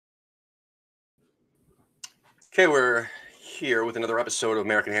Okay, we're here with another episode of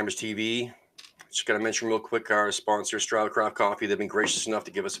American Hammers TV. Just got to mention real quick our sponsor, Craft Coffee. They've been gracious enough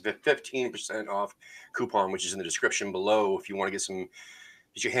to give us a 15% off coupon, which is in the description below. If you want to get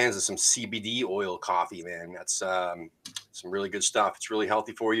your hands on some CBD oil coffee, man, that's some really good stuff. It's really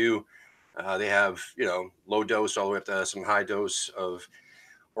healthy for you. They have, low dose all the way up to some high dose of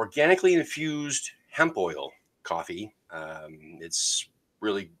organically infused hemp oil coffee. It's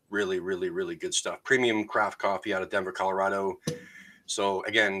really, really, really, really good stuff. Premium craft coffee out of Denver, Colorado. So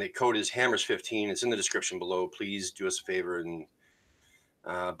again, the code is Hammers15. It's in the description below. Please do us a favor and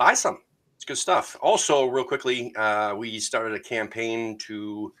buy some. It's good stuff. Also, real quickly, we started a campaign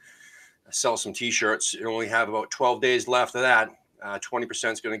to sell some t-shirts. We only have about 12 days left of that.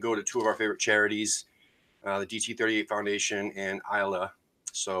 20% is going to go to two of our favorite charities, the DT38 Foundation and Isla.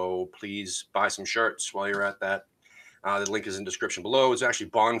 So please buy some shirts while you're at that. The link is in the description below. It's actually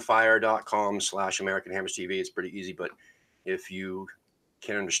bonfire.com/American Hammers TV. It's pretty easy, but if you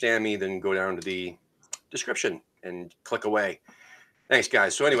can't understand me, then go down to the description and click away. Thanks,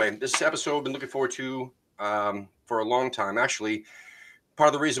 guys. So anyway, this episode I've been looking forward to for a long time. Actually, part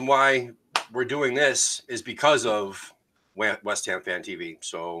of the reason why we're doing this is because of West Ham Fan TV.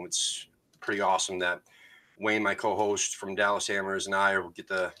 So it's pretty awesome that Wayne, my co-host from Dallas Hammers, and I will get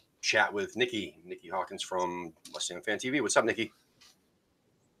to chat with Nikki Hawkins from West Ham Fan TV. What's up, Nikki?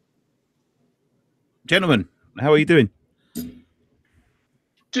 Gentlemen, how are you doing?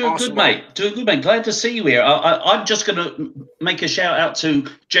 Doing awesome, good, mate. Doing good, mate. Glad to see you here. I'm just going to make a shout out to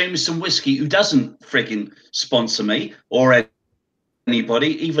Jameson Whiskey, who doesn't frigging sponsor me or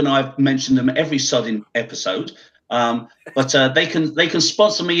anybody, even though I've mentioned them every sodding episode. But they can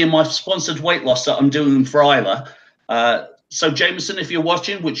sponsor me in my sponsored weight loss that I'm doing for Isla. So Jameson, if you're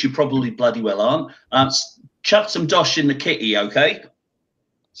watching, which you probably bloody well aren't, chuck some dosh in the kitty, okay?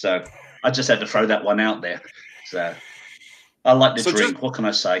 So I just had to throw that one out there. So I like the drink. What can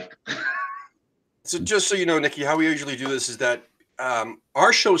I say? So just so you know, Nikki, how we usually do this is that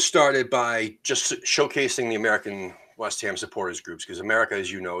our show started by just showcasing the American West Ham supporters groups, because America,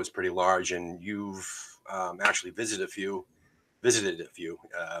 as you know, is pretty large, and you've actually visited a few.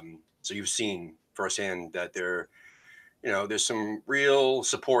 So you've seen firsthand that there's some real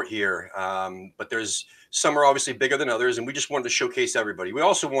support here, but there's some are obviously bigger than others, and we just wanted to showcase everybody. We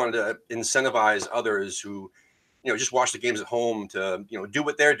also wanted to incentivize others who, just watch the games at home to, do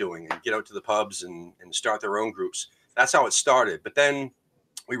what they're doing and get out to the pubs and start their own groups. That's how it started. But then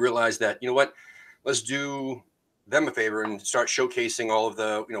we realized that, let's do them a favor and start showcasing all of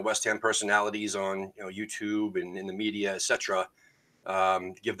the, West Ham personalities on, YouTube and in the media, etc.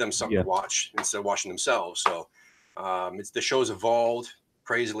 Give them something to watch instead of watching themselves. So the show's evolved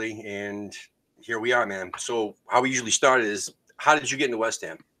crazily, and here we are, man. So how we usually start is, how did you get into West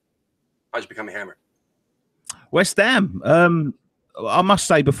Ham? How did you become a Hammer? West Ham. I must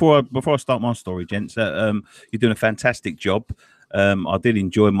say before I start my story, gents, you're doing a fantastic job. I did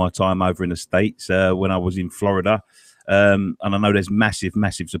enjoy my time over in the States when I was in Florida, and I know there's massive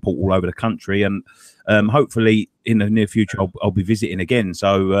support all over the country, and hopefully in the near future I'll be visiting again.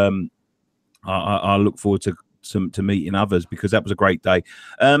 So I look forward to meeting others, because that was a great day.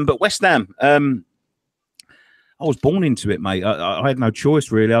 But West Ham, I was born into it, mate. I had no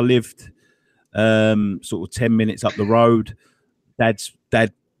choice, really. I lived sort of 10 minutes up the road. Dad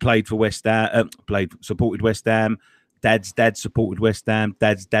played for West Ham, supported West Ham. Dad's dad supported West Ham.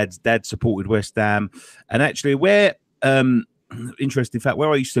 Dad's dad supported West Ham. And actually, where interesting fact,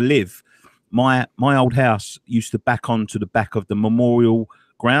 where I used to live, my old house used to back onto the back of the Memorial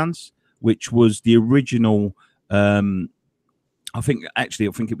Grounds, which was the original. I think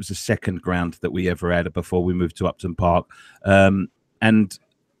it was the second ground that we ever had before we moved to Upton Park. And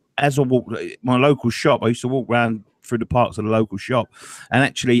as I walked my local shop, I used to walk around through the parks of the local shop, and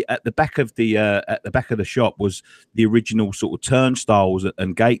actually at the back of the shop was the original sort of turnstiles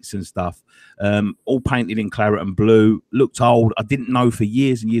and gates and stuff, all painted in claret and blue. Looked old. I didn't know for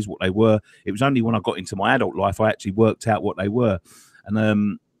years and years what they were. It was only when I got into my adult life I actually worked out what they were,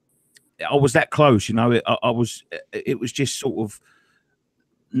 and I was that close, It was just sort of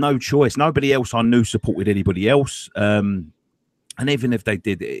no choice. Nobody else I knew supported anybody else. And even if they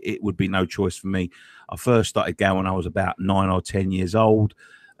did, it would be no choice for me. I first started going when I was about 9 or 10 years old.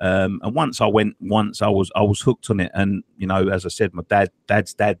 And once I was hooked on it. And, as I said, my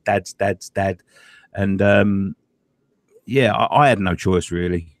dad's dad. And I had no choice,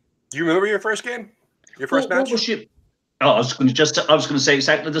 really. Do you remember your first game? Your first match? What was your... Oh, I was going to say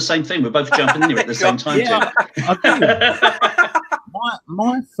exactly the same thing. We're both jumping in here at the same time. Yeah, I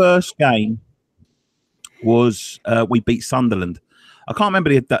my first game was we beat Sunderland. I can't remember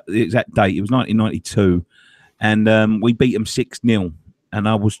the exact date. It was 1992, and we beat them 6-0. And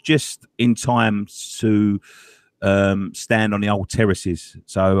I was just in time to stand on the old terraces.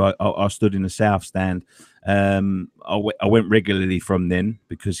 So I stood in the south stand. I went regularly from then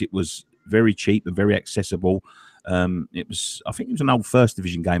because it was very cheap and very accessible. I think it was an old first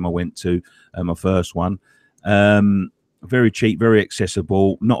division game I went to, my first one. Very cheap, very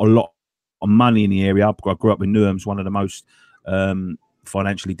accessible, not a lot of money in the area. I grew up in Newham's, one of the most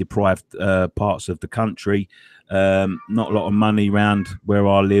financially deprived parts of the country. Not a lot of money around where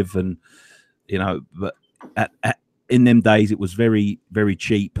I live, and but in them days it was very, very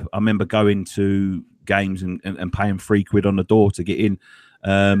cheap. I remember going to games and paying £3 on the door to get in.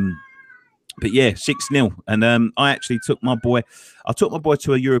 But yeah, 6-0. And I actually took my boy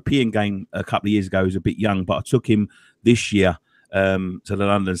to a European game a couple of years ago. He was a bit young, but I took him this year to the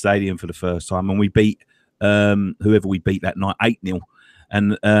London Stadium for the first time, and we beat whoever we beat that night 8-0.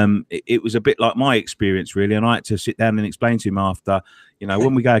 And it was a bit like my experience, really. And I had to sit down and explain to him after,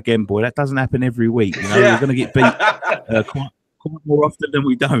 when we go again, boy, that doesn't happen every week. We're going to get beat quite more often than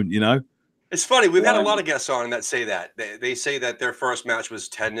we don't, It's funny. We've had a lot of guests on that say that. They say that their first match was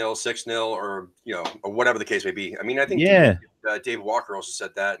 10-0, 6-0, or or whatever the case may be. I mean, I think Dave Walker also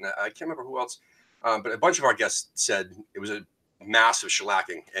said that, and I can't remember who else. But a bunch of our guests said it was a massive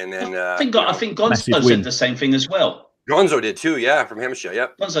shellacking. And then I think Gonzo said the same thing as well. Gonzo did too, yeah, from Hampshire.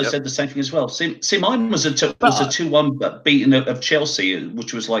 Yep. Gonzo said the same thing as well. See, mine was a 2-1 beating of Chelsea,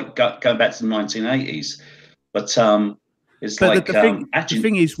 which was like going back to the 1980s. But the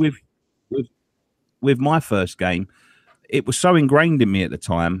thing is with my first game, it was so ingrained in me at the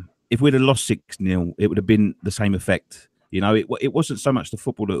time. If we'd have lost 6-0, it would have been the same effect. It wasn't so much the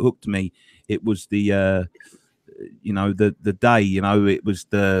football that hooked me. It was the the day. It was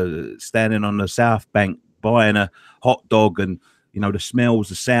the standing on the South Bank buying a hot dog, and the smells,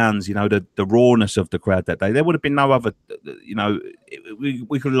 the sounds, the rawness of the crowd that day. There would have been no other.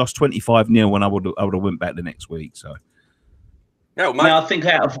 We could have lost 25-0 when I would have went back the next week. So now I think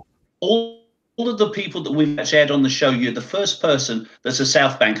out of all of the people that we've actually had on the show, you're the first person that's a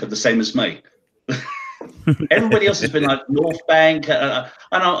South Banker the same as me. Everybody else has been like North Bank,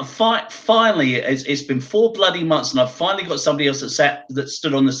 and finally it's been 4 bloody months, and I've finally got somebody else that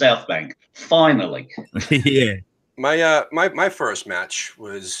stood on the South Bank. Finally, yeah. My first match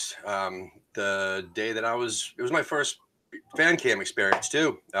was the day that it was my first fan cam experience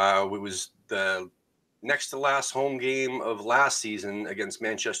too. It was the next to last home game of last season against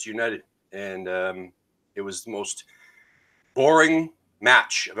Manchester United, and it was the most boring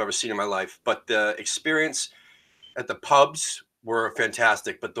match I've ever seen in my life. But the experience at the pubs were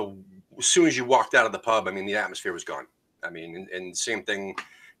fantastic. But as soon as you walked out of the pub, I mean, the atmosphere was gone. I mean, and same thing,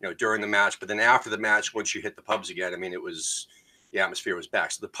 during the match. But then after the match, once you hit the pubs again, I mean, the atmosphere was back.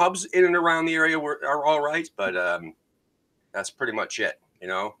 So the pubs in and around the area are all right, but that's pretty much it,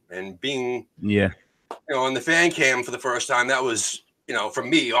 And being on the fan cam for the first time, that was for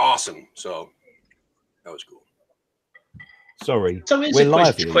me awesome. So that was cool. Sorry. So here's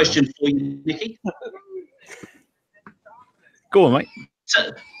a question for you, Nicky. Go on, mate.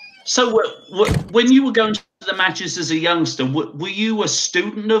 So when you were going to the matches as a youngster, were you a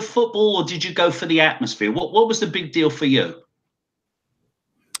student of football, or did you go for the atmosphere? What was the big deal for you?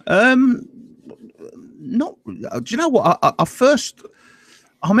 Not. Do you know what?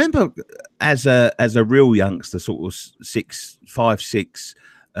 I remember as a real youngster, sort of 5, 6.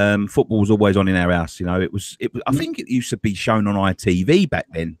 Football was always on in our house. It was. I think it used to be shown on ITV back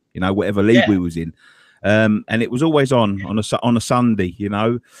then. Whatever league we was in, and it was always on a Sunday.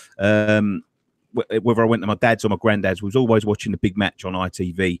 Whether I went to my dad's or my granddad's, we was always watching the big match on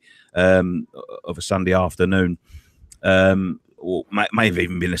ITV of a Sunday afternoon. Or may have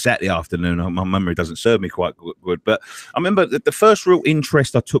even been a Saturday afternoon. My memory doesn't serve me quite good, but I remember that the first real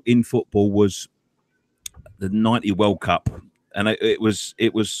interest I took in football was the '90 World Cup. And it was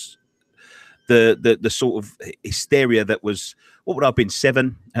the sort of hysteria that was, what would I have been,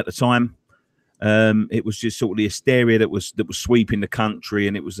 7 at the time. It was just sort of the hysteria that was sweeping the country,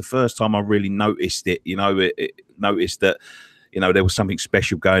 and it was the first time I really noticed it. Noticed that there was something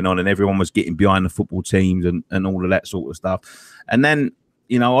special going on, and everyone was getting behind the football teams and all of that sort of stuff. And then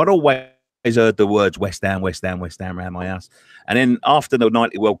I'd always heard the words West Ham, West Ham, West Ham around my house. And then after the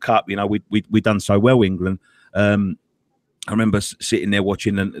 '90 World Cup, we'd done so well, England. I remember sitting there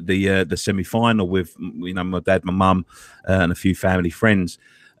watching the semi-final with my dad, my mum, and a few family friends,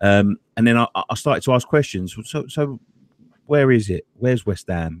 and then I started to ask questions. So where is it? Where's West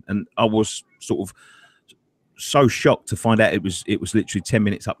Ham? And I was sort of so shocked to find out it was literally 10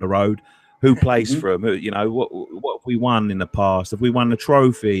 minutes up the road. Who plays for them? What have we won in the past? Have we won the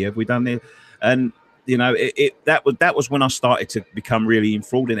trophy? Have we done it? And you know, that was when I started to become really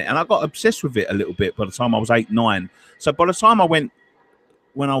enthralled in it, and I got obsessed with it a little bit by the time I was 8, 9. So by the time I went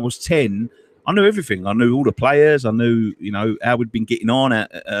when I was 10, I knew everything. I knew all the players. I knew, you know, how we'd been getting on.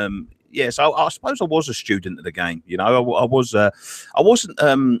 So I suppose I was a student of the game. You know, I wasn't.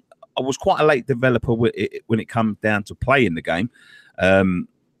 I was quite a late developer when it comes down to playing the game.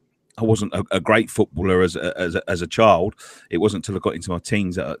 I wasn't a great footballer as a child. It wasn't until I got into my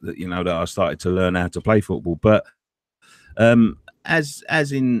teens that I started to learn how to play football. But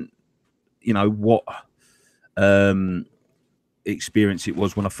as in, you know, what experience it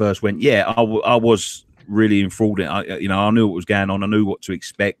was when I first went, I was really enthralled in it. I knew what was going on. I knew what to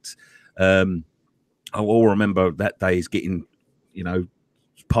expect. I will remember that day is getting,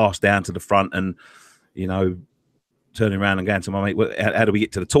 passed down to the front and, turning around and going to my mate, well, how do we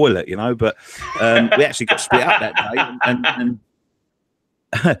get to the toilet, But we actually got split up that day.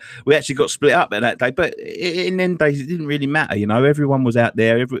 And we actually got split up that day. But in them days, it didn't really matter, Everyone was out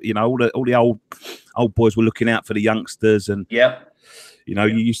there. All the old boys were looking out for the youngsters. And, they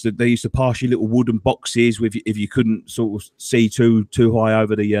used to pass you little wooden boxes if you couldn't sort of see too high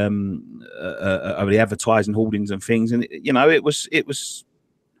over the advertising hoardings and things. And, it was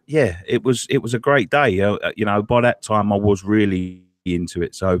a great day. By that time I was really into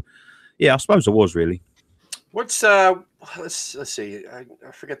it. So, I suppose I was really. What's let's see. I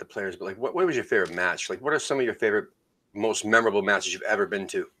forget the players, but like, what was your favorite match? Like, what are some of your favorite, most memorable matches you've ever been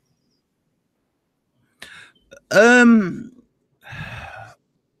to?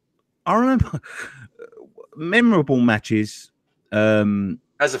 I remember memorable matches.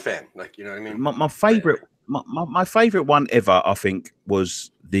 As a fan, like, you know what I mean? My favorite. My favourite one ever, I think, was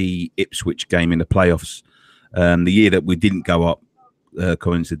the Ipswich game in the playoffs, the year that we didn't go up,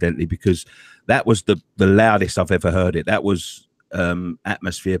 coincidentally, because that was the loudest I've ever heard it. That was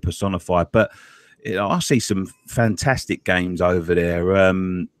atmosphere personified. But I see some fantastic games over there. I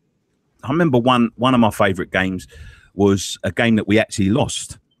remember one of my favourite games was a game that we actually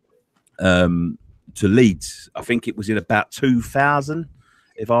lost to Leeds. I think it was in about 2000,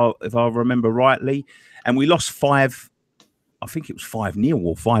 if I remember rightly. And we lost 5, I think it was 5-0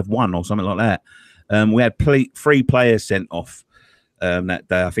 or 5-1 or something like that. We had 3 players sent off that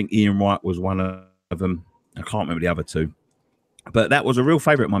day. I think Ian Wright was one of them. I can't remember the other 2. But that was a real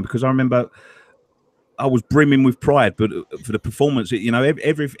favourite of mine because I remember I was brimming with pride. But for the performance,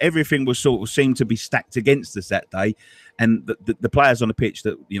 everything was sort of seemed to be stacked against us that day. And the players on the pitch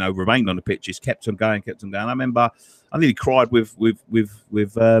that, remained on the pitch just kept them going. I remember I nearly cried with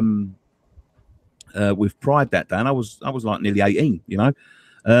pride that day, and I was like nearly 18,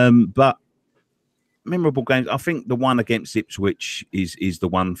 but memorable games. I think the one against Ipswich is the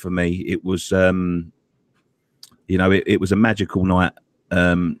one for me. It was it was a magical night.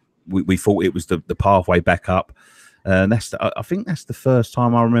 We thought it was the pathway back up, and I think that's the first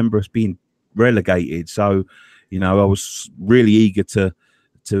time I remember us being relegated. So I was really eager to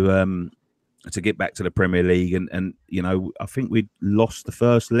get back to the Premier League, and I think we'd lost the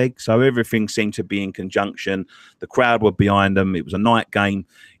first leg, so everything seemed to be in conjunction. The crowd were behind them. It was a night game.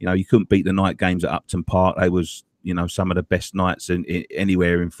 You couldn't beat the night games at Upton Park. They was some of the best nights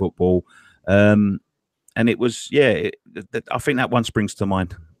anywhere in football, and it was I think that one springs to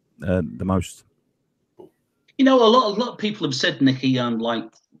mind the most. A lot of people have said, Nicky,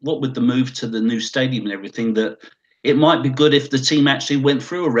 like, what with the move to the new stadium and everything, that it might be good if the team actually went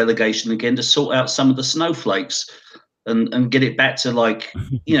through a relegation again to sort out some of the snowflakes and get it back to, like,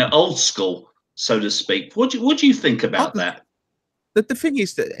 old school, so to speak. What do you think about that? The thing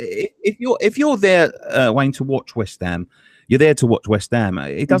is that if you're there, Wayne, to watch West Ham, you're there to watch West Ham.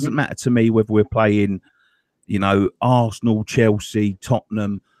 It doesn't matter to me whether we're playing, Arsenal, Chelsea,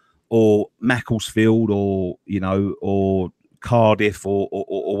 Tottenham, or Macclesfield, or Cardiff,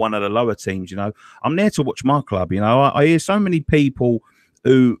 or one of the lower teams. I'm there to watch my club. I hear so many people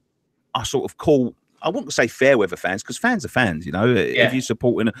who are sort of call, I wouldn't say fair weather fans, because fans are fans. If you're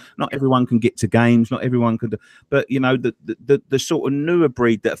supporting, not everyone can get to games, not everyone can, but the sort of newer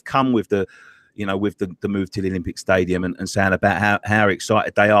breed that have come with the with the move to the Olympic Stadium and saying about how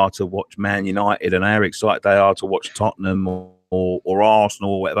excited they are to watch Man United and how excited they are to watch Tottenham or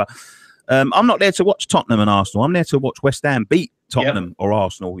Arsenal or whatever. I'm not there to watch Tottenham and Arsenal. I'm there to watch West Ham beat Tottenham or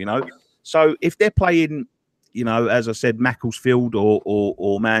Arsenal, So if they're playing, as I said, Macclesfield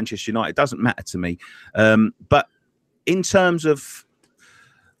or Manchester United, it doesn't matter to me. But in terms of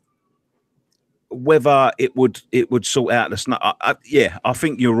whether it would sort out the snow, I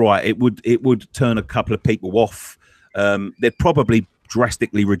think you're right. It would turn a couple of people off. They'd probably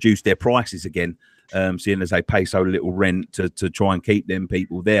drastically reduce their prices again, seeing as they pay so little rent to try and keep them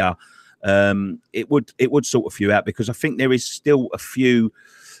people there. it would sort a few out, because I think there is still a few,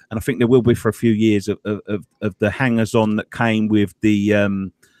 and I think there will be for a few years, of the hangers on that came with the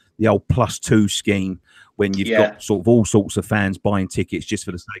old +2 scheme, when you've got sort of all sorts of fans buying tickets just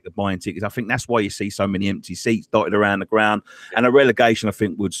for the sake of buying tickets. I think that's why you see so many empty seats dotted around the ground, and a relegation, I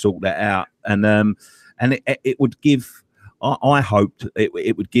think, would sort that out. And it would give, I hoped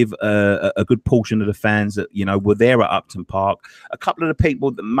it would give a good portion of the fans that, you know, were there at Upton Park, a couple of the people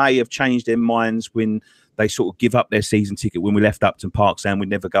that may have changed their minds when they sort of give up their season ticket when we left Upton Park, saying we'd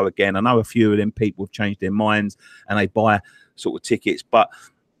never go again. I know a few of them people have changed their minds and they buy sort of tickets, but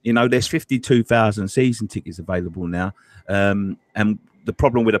you know, there's 52,000 season tickets available now. And the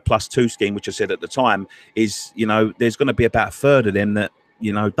problem with a +2 scheme, which I said at the time, is, you know, there's going to be about a third of them that,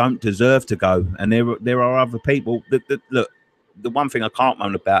 you know, don't deserve to go. And there are other people that look, the one thing I can't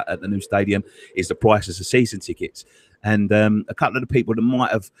moan about at the new stadium is the prices of season tickets. And a couple of the people that might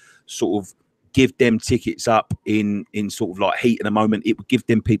have sort of give them tickets up in sort of like heat in a moment, it would give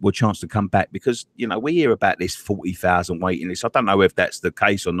them people a chance to come back, because, you know, we hear about this 40,000 waiting list. I don't know if that's the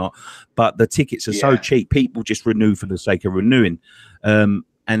case or not, but the tickets are so cheap, people just renew for the sake of renewing. And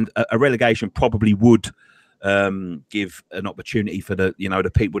a relegation probably would give an opportunity for the, you know, the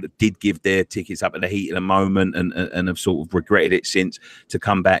people that did give their tickets up at the heat in a moment and have sort of regretted it since, to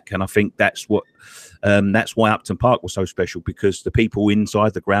come back. And I think that's why Upton Park was so special, because the people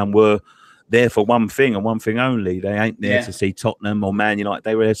inside the ground were there for one thing and one thing only. They ain't there to see Tottenham or Man United.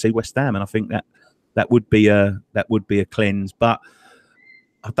 They were there to see West Ham, and I think that would be a cleanse. But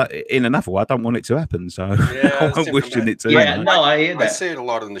in another way, I don't want it to happen. So I'm wishing it to. Yeah, no, I hear that. I say it a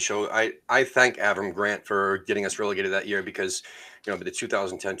lot on the show. I thank Avram Grant for getting us relegated that year, because, you know, the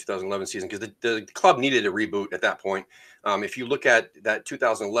 2010-2011 season, because the club needed a reboot at that point. If you look at that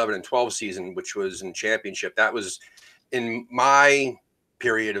 2011 and 12 season, which was in Championship, that was, in my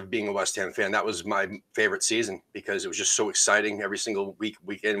period of being a West Ham fan, that was my favorite season, because it was just so exciting every single week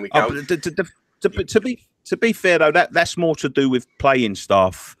in, week out. To be fair though, that's more to do with playing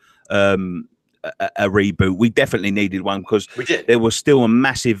staff. A reboot, we definitely needed one, because there was still a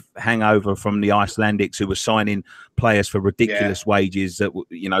massive hangover from the Icelandics, who were signing players for ridiculous wages that,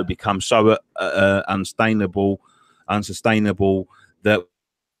 you know, become so unsustainable that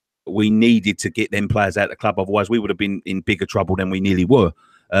we needed to get them players out of the club. Otherwise, we would have been in bigger trouble than we nearly were.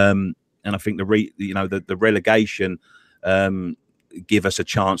 And I think the relegation give us a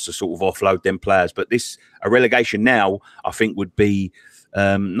chance to sort of offload them players. But a relegation now, I think, would be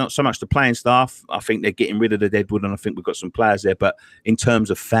not so much the playing staff. I think they're getting rid of the deadwood, and I think we've got some players there. But in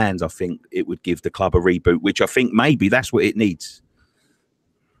terms of fans, I think it would give the club a reboot, which I think maybe that's what it needs.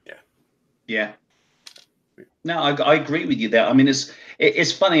 Yeah. No, I agree with you there. I mean,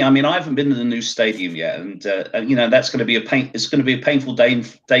 it's funny. I mean, I haven't been to the new stadium yet, and you know, that's going to be It's going to be a painful day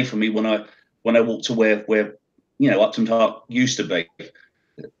for me when I walk to where you know, Upton Park used to be,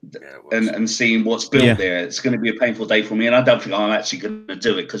 and seeing what's built there. It's going to be a painful day for me, and I don't think I'm actually going to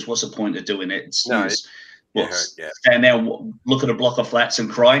do it, because what's the point of doing it? Stand there, look at a block of flats and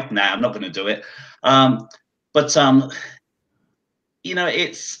cry? Nah, I'm not going to do it. But you know,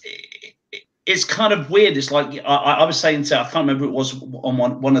 it's kind of weird. It's like I was saying I can't remember, it was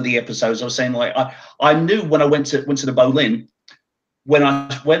on one of the episodes. I was saying, like, I knew when I went to the Boleyn, when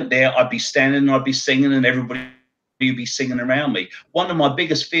I went there, I'd be standing and I'd be singing, and everybody would be singing around me. One of my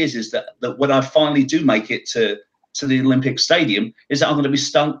biggest fears is that when I finally do make it to the Olympic Stadium, is that I'm going to be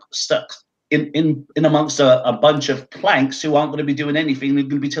stuck in amongst a bunch of planks who aren't going to be doing anything, and they're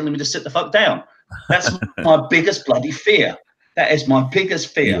going to be telling me to sit the fuck down. That's my biggest bloody fear. That is my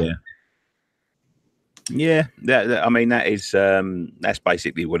biggest fear. Yeah, I mean, that's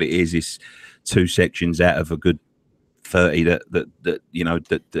basically what it is. It's two sections out of a good 30 that you know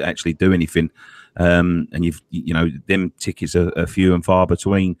that actually do anything, and you know, them tickets are few and far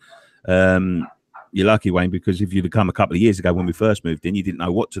between. You're lucky, Wayne, because if you'd have come a couple of years ago when we first moved in, you didn't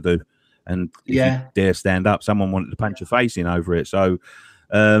know what to do, and if you dare stand up, someone wanted to punch your face in over it. So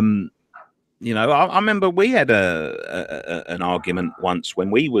you know, I remember we had an argument once when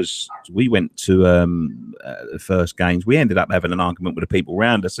we went to the first games. We ended up having an argument with the people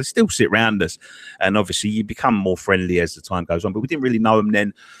around us. They still sit around us, and obviously you become more friendly as the time goes on. But we didn't really know them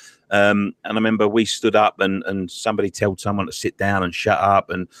then. And I remember we stood up, and somebody told someone to sit down and shut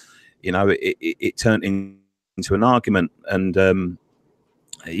up, and you know, it turned into an argument. And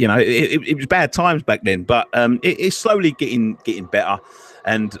you know, it was bad times back then, but it's slowly getting better.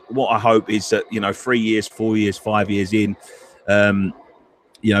 And what I hope is that, you know, 3 years, 4 years, 5 years in,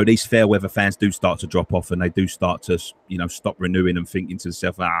 you know, these fair weather fans do start to drop off, and they do start to, you know, stop renewing and thinking to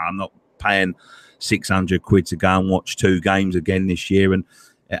themselves, I'm not paying 600 quid to go and watch 2 games again this year. And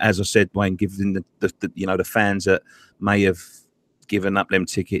as I said, Wayne, giving the fans that may have given up them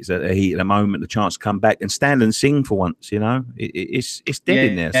tickets at the heat of the moment the chance to come back and stand and sing for once. It's dead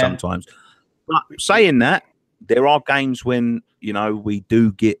in there sometimes. But saying that, there are games when we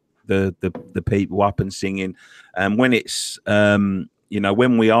do get the people up and singing, and when it's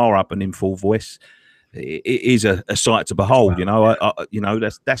when we are up and in full voice, it is a sight to behold.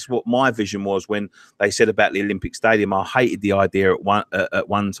 That's what my vision was when they said about the Olympic Stadium. I hated the idea at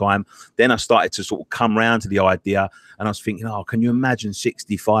one time. Then I started to sort of come round to the idea, and I was thinking, can you imagine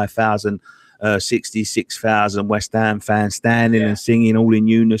 65,000, 66,000 West Ham fans standing and singing all in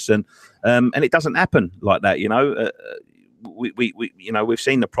unison? And it doesn't happen like that. We've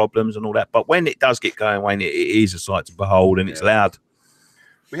seen the problems and all that, but when it does get going, Wayne, it is a sight to behold, and it's loud.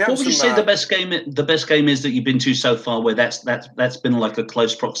 What would you say the best game is that you've been to so far, where that's been like a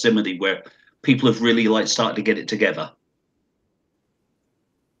close proximity, where people have really started to get it together?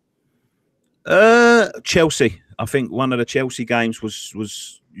 Chelsea. I think one of the Chelsea games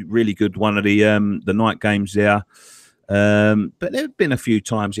was really good. One of the night games there. But there have been a few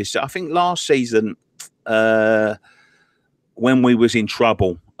times this. I think last season, when we was in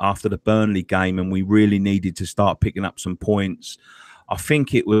trouble after the Burnley game and we really needed to start picking up some points, I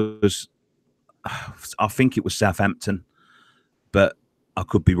think it was Southampton, but I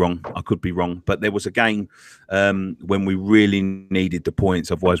could be wrong. But there was a game when we really needed the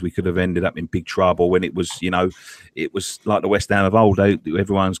points. Otherwise, we could have ended up in big trouble. When it was, it was like the West Ham of old.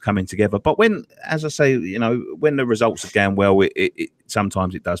 Everyone's coming together. But when, as I say, when the results are going well, it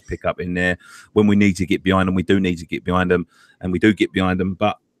sometimes it does pick up in there. When we need to get behind them, we do need to get behind them, and we do get behind them.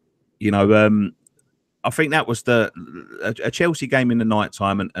 But I think that was a Chelsea game in the night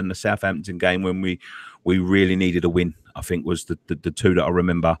time and the Southampton game when we really needed a win. I think was the two that I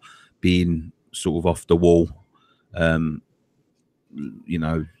remember being sort of off the wall.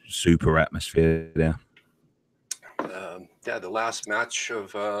 Super atmosphere there. The last match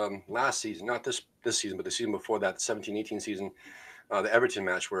of last season, not this season, but the season before that, the 17-18 season, the Everton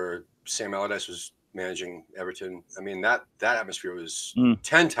match where Sam Allardyce was managing Everton. I mean, that atmosphere was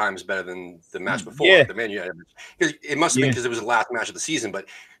 10 times better than the match before. Yeah. The Man United. It must have been because it was the last match of the season, but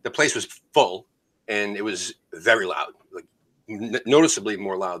the place was full and it was very loud, like noticeably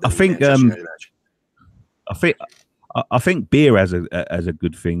more loud than I think. the Manchester United match. I think beer has a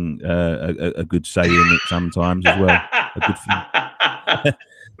good thing, a good say in it sometimes as well. A good thing. I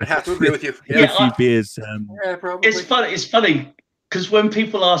have to agree with you. A few beers. Probably. It's funny. Because when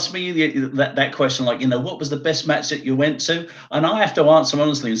people ask me that question, like, what was the best match that you went to? And I have to answer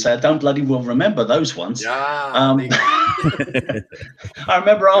honestly and say, I don't bloody well remember those ones. Yeah, I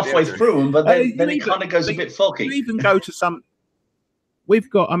remember halfway through them, but then it kind of goes a bit foggy. You even go to some...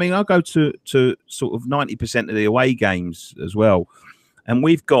 I go to sort of 90% of the away games as well. And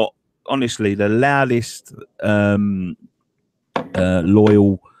we've got, honestly, the loudest,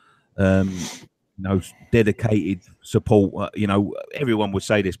 loyal... dedicated support. Everyone would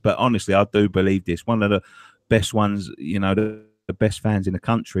say this, but honestly, I do believe this. One of the best ones, the best fans in the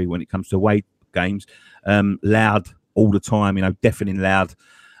country when it comes to away games, loud all the time, deafening loud.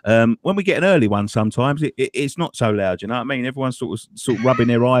 When we get an early one, sometimes it's not so loud. You know what I mean? Everyone's sort of rubbing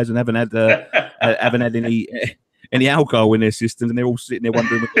their eyes and haven't had any alcohol in their systems, and they're all sitting there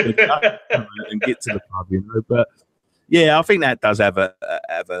wondering what they're going to do and get to the pub. But yeah, I think that does have a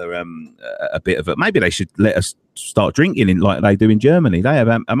bit of it. Maybe they should let us start drinking in like they do in Germany. They have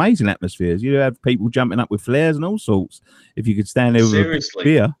amazing atmospheres. You have people jumping up with flares and all sorts. If you could stand there with a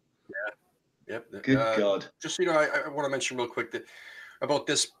beer. Yeah. Yep. Good God. Just I want to mention real quick that about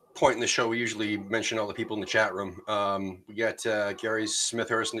this point in the show, we usually mention all the people in the chat room. We got Gary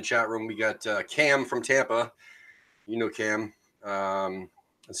Smithhurst in the chat room. We got Cam from Tampa. Cam.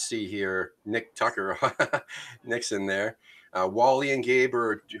 Let's see here. Nick Tucker. Nick's in there. Wally and Gabe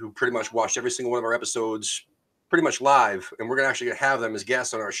who pretty much watched every single one of our episodes pretty much live. And we're going to actually have them as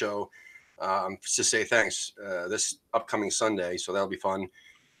guests on our show to say thanks this upcoming Sunday. So that'll be fun.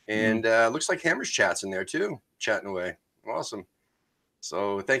 And looks like Hammer's chat's in there too, chatting away. Awesome.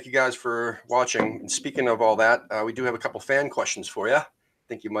 So thank you guys for watching. And speaking of all that, we do have a couple fan questions for you. I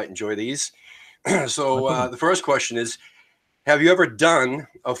think you might enjoy these. So the first question is, have you ever done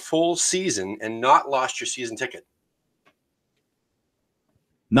a full season and not lost your season ticket?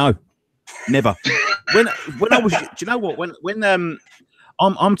 No, never. when I was, do you know what? When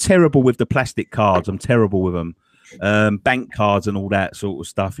I'm terrible with the plastic cards. I'm terrible with them, bank cards and all that sort of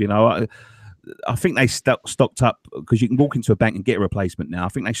stuff. I think they stocked up because you can walk into a bank and get a replacement now. I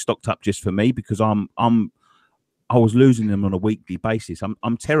think they stocked up just for me because I was losing them on a weekly basis.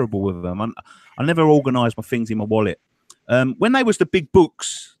 I'm terrible with them. I never organise my things in my wallet. When they was the big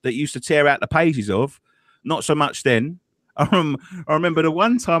books that you used to tear out the pages of, not so much then. I remember the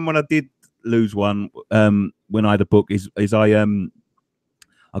one time when I did lose one, when I had a book, is I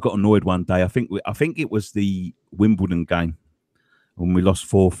got annoyed one day. I think it was the Wimbledon game when we lost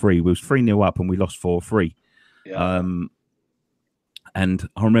 4-3. We was 3-0 up and we lost 4-3. Yeah. And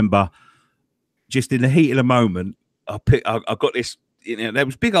I remember just in the heat of the moment, I got this. There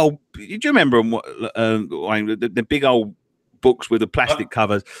was big old. Do you remember Wayne, the big old books with the plastic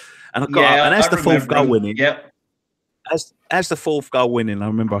covers? And I got up, and as the fourth goal winning, as the fourth goal winning, I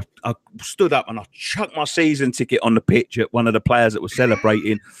remember I stood up and I chucked my season ticket on the pitch at one of the players that was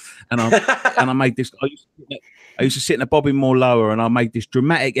celebrating, and I made this. I used to sit in a Bobby Moore lower, and I made this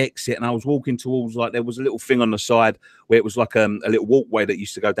dramatic exit, and I was walking towards, like, there was a little thing on the side where it was like a little walkway that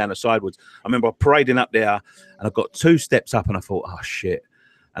used to go down the sideways. I remember parading up there, and I got 2 steps up, and I thought, oh shit,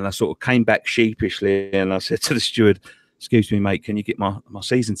 and I sort of came back sheepishly, and I said to the steward, "Excuse me, mate, can you get my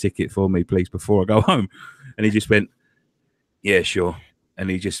season ticket for me, please, before I go home?" And he just went, "Yeah, sure." And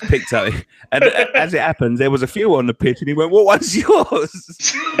he just picked up, and as it happens, there was a few on the pitch, and he went, "What one's yours?"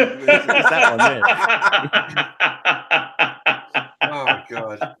 That one there. Oh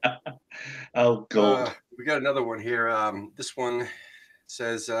God. Oh God. We got another one here. This one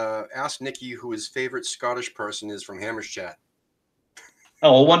says, "Ask Nicky who his favorite Scottish person is from Hammers Chat."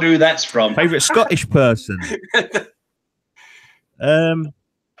 Oh, I wonder who that's from. Favorite Scottish person? I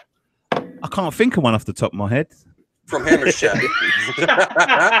can't think of one off the top of my head. From Hammers Chat.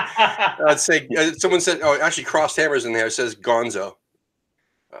 I'd say someone said, oh, actually crossed Hammers in there. It says Gonzo.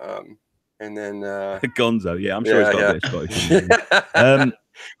 And then Gonzo, yeah, I'm sure he's got a bit of Scottish.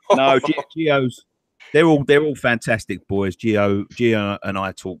 No, Gio's. They're all fantastic boys. Gio and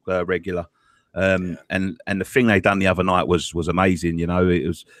I talk regular. And the thing they done the other night was amazing. You know, it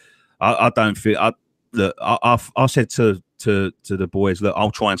was. I don't feel. I said to the boys, look,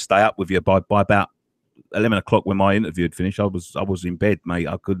 I'll try and stay up with you by about 11 o'clock when my interview had finished. I was in bed, mate.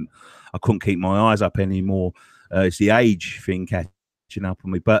 I couldn't keep my eyes up anymore. It's the age thing catching up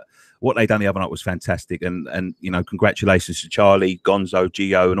on me. But what they done the other night was fantastic, and you know, congratulations to Charlie, Gonzo,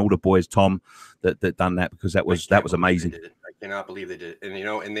 Gio, and all the boys, Tom, that done that, because that was amazing. I cannot believe they did it. And you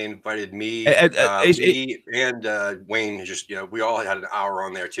know, and they invited me, me and Wayne. Just, you know, we all had an hour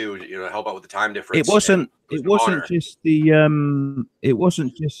on there too, you know, to help out with the time difference. It wasn't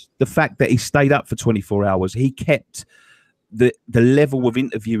just the fact that he stayed up for 24 hours. He kept the level of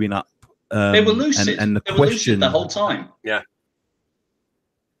interviewing up. They were lucid, and the they question the whole time. Yeah.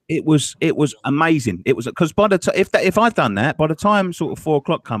 It was amazing. It was, because by the time, if I'd done that, by the time sort of 4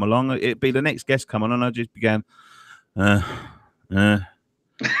 o'clock come along, it'd be the next guest come on, and I just began, yeah,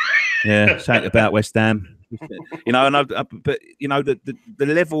 something about West Ham, you know. And but you know, the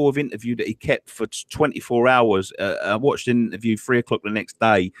level of interview that he kept for 24 hours. I watched an interview 3 o'clock the next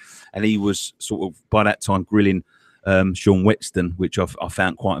day, and he was sort of by that time grilling Sean Whetstone, which I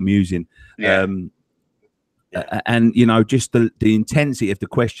found quite amusing. Yeah. And you know, just the intensity of the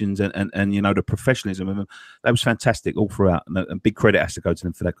questions and you know, the professionalism of them, that was fantastic all throughout, and big credit has to go to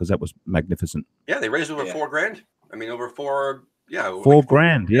them for that, because that was magnificent. Yeah, they raised over $4,000. I mean, over $4,000. Yeah,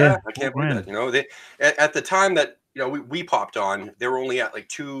 $4,000. Yeah, I can't believe that. You know, they at the time that, you know, we popped on, they were only at like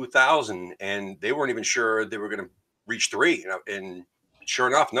 2,000, and they weren't even sure they were going to reach 3. You know, and sure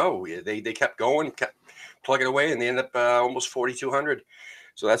enough, no, they kept going, kept plugging away, and they ended up almost 4,200.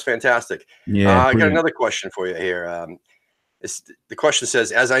 So that's fantastic. Yeah, I got another question for you here. The question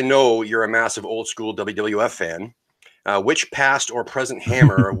says, as I know you're a massive old school WWF fan, which past or present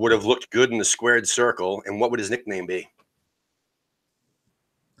Hammer would have looked good in the squared circle, and what would his nickname be?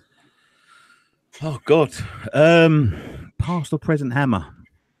 Oh God, past or present Hammer?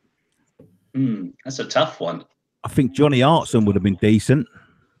 That's a tough one. I think Johnny Artson would have been decent.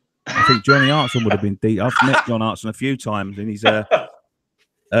 I've met John Artson a few times, and he's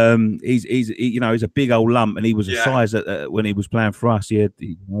you know, he's a big old lump, and he was a size when he was playing for us. He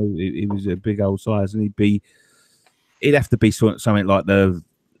was a big old size, and he'd have to be something like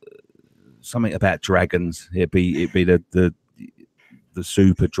something about dragons. It'd be the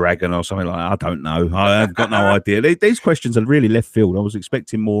super dragon or something like that. I don't know. I've got no idea. These questions are really left field. I was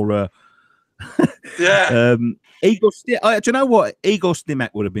expecting more. Igor. Do you know what? Igor Stimac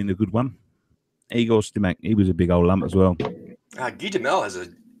would have been a good one. Igor Stimac. He was a big old lump as well. Guy DeMel has a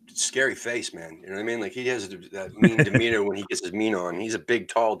scary face, man. You know what I mean? Like, he has that mean demeanor when he gets his mean on. He's a big,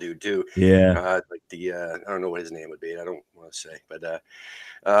 tall dude too. Yeah. Like I don't know what his name would be. I don't want to say, but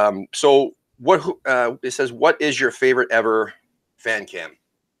so what? It says, what is your favorite ever fan cam?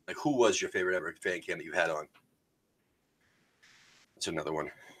 Like, who was your favorite ever fan cam that you had on? That's another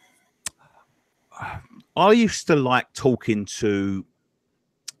one. I used to like talking to.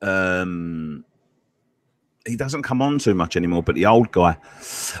 He doesn't come on too much anymore, but the old guy.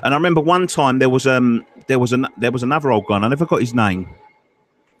 And I remember one time there was another old guy, and I never got his name,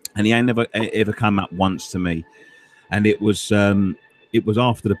 and he ain't never ever come up once to me. And it was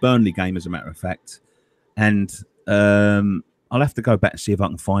after the Burnley game, as a matter of fact. And I'll have to go back and see if I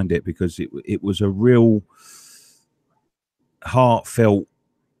can find it, because it was a real heartfelt,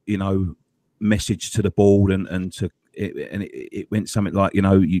 message to the board, and to it went something like,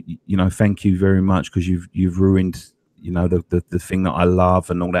 thank you very much, because you've ruined, the thing that I love,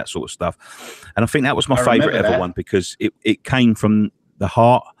 and all that sort of stuff. And I think that was my favorite ever one, because it came from the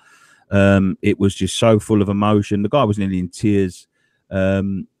heart. It was just so full of emotion. The guy was nearly in tears,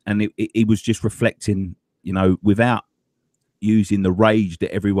 and he was just reflecting, without using the rage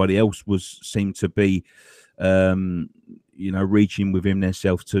that everybody else seemed to be, reaching within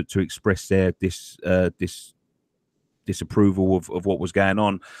themselves to express their disapproval of what was going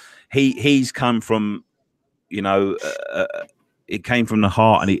on. He's come from, it came from the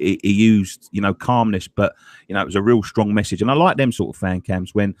heart, and he used, calmness, but it was a real strong message. And I like them sort of fan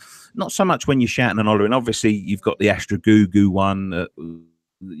cams, when not so much when you're shouting and hollering. Obviously you've got the Astra Goo Goo one,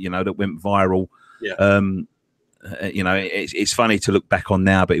 that went viral. Yeah. It's funny to look back on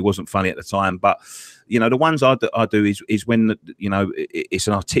now, but it wasn't funny at the time. But the ones I do is when it's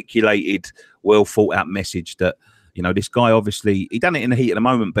an articulated, well thought out message that this guy, obviously he done it in the heat of the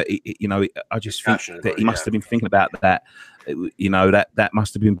moment, but I just think that he must have been thinking about that. That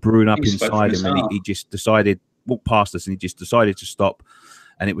must have been brewing up inside him, and he just decided, walked past us, and he just decided to stop.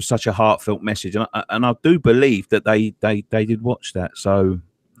 And it was such a heartfelt message, and I do believe that they did watch that. So.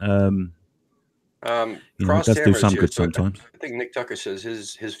 It does do some good sometimes. I think Nick Tucker says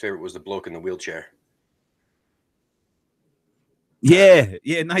his favorite was the bloke in the wheelchair. Yeah,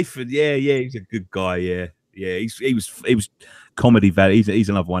 Nathan. Yeah, he's a good guy. Yeah. He was comedy value. He's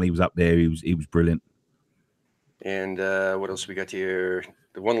another one. He was up there. He was brilliant. And what else we got here?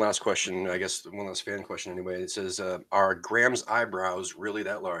 The one last question, I guess. The one last fan question, anyway. It says, "Are Graham's eyebrows really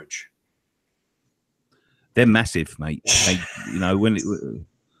that large?" They're massive, mate. When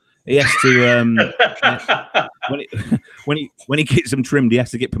he has to when he gets them trimmed, he has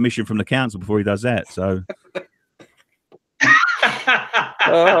to get permission from the council before he does that. So.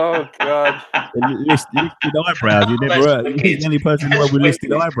 Oh God! Listed eyebrows. You never heard. He's the only person in the world with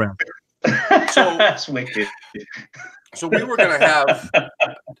listed eyebrows. So that's wicked. So we were going to have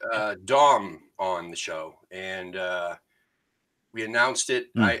Dom on the show, and we announced it.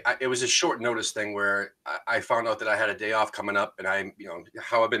 It was a short notice thing where I found out that I had a day off coming up, and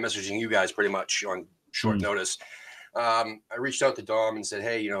how I've been messaging you guys pretty much on short notice. I reached out to Dom and said,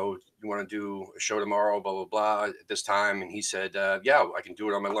 "Hey, you want to do a show tomorrow, blah, blah, blah, at this time?" And he said, "Yeah, I can do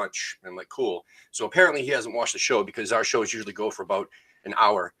it on my lunch." And I'm like, "Cool." So apparently he hasn't watched the show, because our shows usually go for about an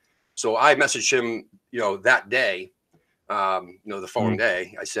hour. So I messaged him, that day, the following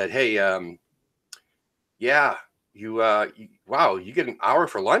day. I said, "Hey, yeah, wow, you get an hour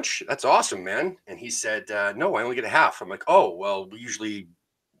for lunch? That's awesome, man." And he said, "No, I only get a half." I'm like, "Oh, well,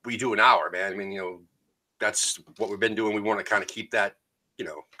 we do an hour, man. I mean, that's what we've been doing. We want to kind of keep that,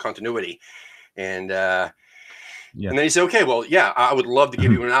 continuity." And and then he said, "Okay, well, yeah, I would love to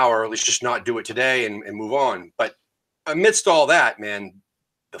give you an hour. Let's just not do it today and move on." But amidst all that, man,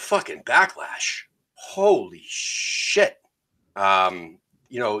 the fucking backlash, holy shit. There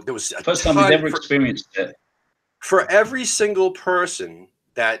was a first time we've ever experienced it. For every single person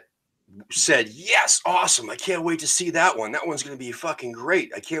that said, "Yes, awesome, I can't wait to see that one. That one's going to be fucking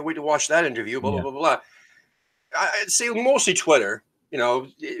great. I can't wait to watch that interview," blah, blah, blah, blah. I'd say mostly Twitter.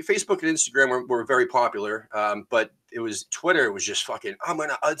 Facebook and Instagram were very popular, but it was Twitter. It was just fucking, "I'm going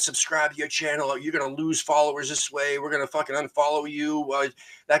to unsubscribe to your channel. You're going to lose followers this way. We're going to fucking unfollow you.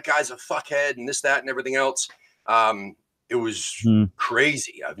 That guy's a fuckhead," and this, that, and everything else. It was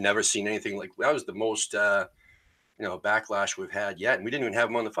crazy. I've never seen anything like that. Was the most, backlash we've had yet. And we didn't even have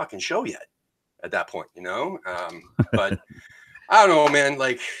him on the fucking show yet at that point, but I don't know, man.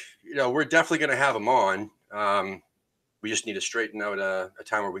 Like, we're definitely going to have him on. We just need to straighten out a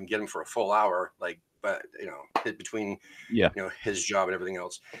time where we can get him for a full hour, but between his job and everything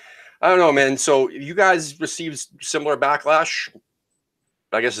else. I don't know, man. So you guys received similar backlash,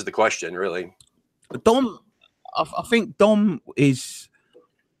 I guess is the question, really. Dom, I think Dom is.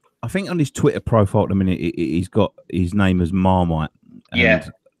 I think on his Twitter profile at the minute, he's got his name as Marmite. Yeah.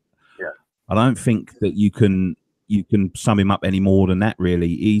 I don't think that you can sum him up any more than that.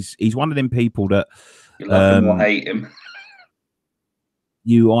 Really, he's one of them people that you love him or hate him.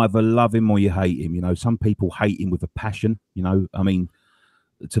 You either love him or you hate him. Some people hate him with a passion. I mean,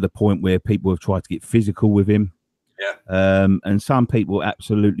 to the point where people have tried to get physical with him. Yeah. And some people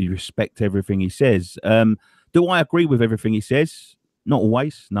absolutely respect everything he says. Do I agree with everything he says? Not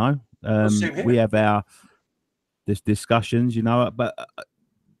always, no. Same here. We have our discussions, you know. But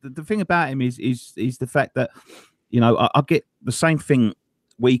the thing about him is the fact that, you know, I get the same thing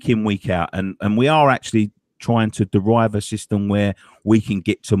week in, week out, and we are actually trying to derive a system where we can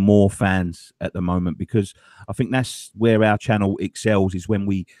get to more fans at the moment, because I think that's where our channel excels, is when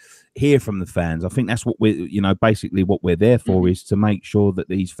we hear from the fans. I think that's what we're, you know, basically what we're there for, is to make sure that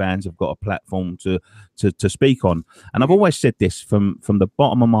these fans have got a platform to speak on. And I've always said this from the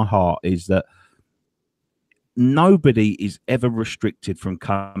bottom of my heart, is that nobody is ever restricted from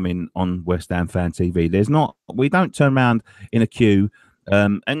coming on West Ham Fan TV. We don't turn around in a queue,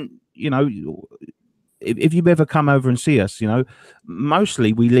 and you know, if you've ever come over and see us, you know,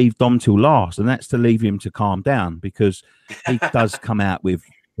 mostly we leave Dom till last, and that's to leave him to calm down, because he does come out with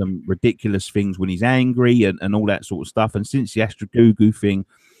some ridiculous things when he's angry and all that sort of stuff. And since the Astra Goo thing,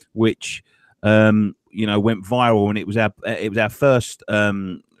 which you know, went viral, and it was our first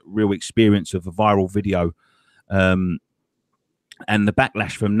real experience of a viral video, and the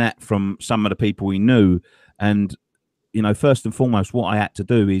backlash from that, from some of the people we knew, and you know, first and foremost, what I had to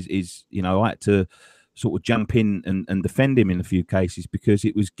do is you know, I had to sort of jump in and defend him in a few cases, because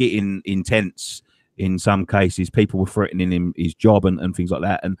it was getting intense. In some cases, people were threatening him his job and things like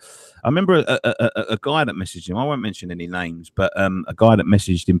that. And I remember a guy that messaged him. I won't mention any names, but a guy that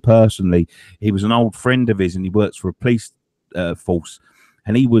messaged him personally. He was an old friend of his, and he works for a police force.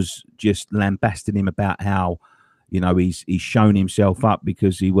 And he was just lambasting him about how, you know, he's shown himself up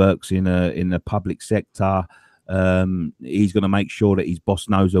because he works in the public sector. He's going to make sure that his boss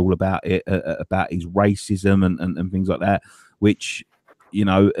knows all about it, about his racism and things like that, which, you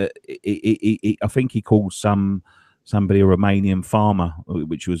know, I think he called somebody a Romanian farmer,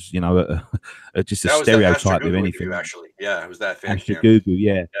 which was, you know, just a stereotype of anything. Actually, yeah, it was that fan.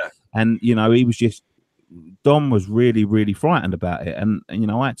 Yeah. And you know, he was just, Dom was really, really frightened about it, and you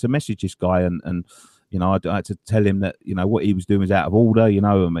know, I had to message this guy, and you know, I had to tell him that, you know, what he was doing was out of order. You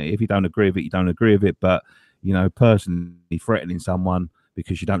know, I mean, if you don't agree with it, you don't agree with it, but you know, personally threatening someone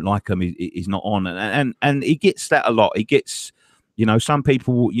because you don't like them is not on. And he gets that a lot. He gets, you know, some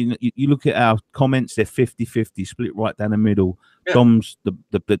people, you look at our comments, they're 50-50, split right down the middle. Yeah. Dom's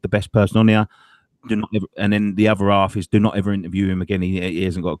the best person on here. Do not ever, and then the other half is, do not ever interview him again. He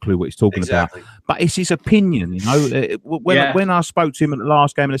hasn't got a clue what he's talking about. But it's his opinion, you know. When I spoke to him at the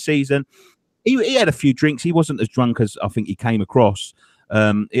last game of the season, he had a few drinks. He wasn't as drunk as I think he came across.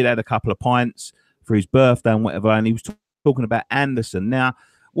 He'd had a couple of pints for his birthday and whatever, and he was talking about Anderson. Now,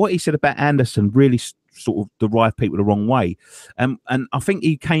 what he said about Anderson really sort of derived people the wrong way, and I think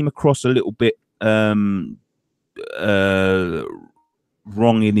he came across a little bit wrong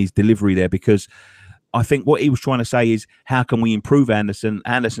in his delivery there, because I think what he was trying to say is, how can we improve Anderson?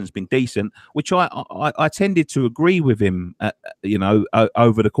 Anderson's been decent, which I tended to agree with him, you know,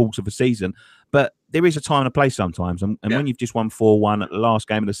 over the course of a season. But there is a time and a place sometimes. And when you've just won 4-1 at the last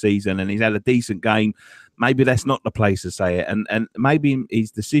game of the season and he's had a decent game, maybe that's not the place to say it. And maybe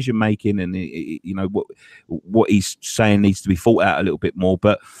his decision making and, you know, what he's saying needs to be thought out a little bit more.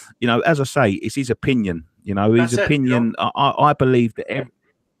 But, you know, as I say, it's his opinion. You know, his opinion. I believe that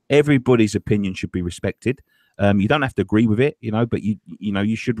everybody's opinion should be respected. You don't have to agree with it, you know, but you know,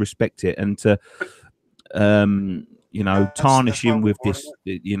 you should respect it. And to you know, tarnish him with this,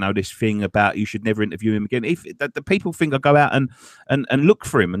 you know, this thing about you should never interview him again. If the people think I go out and look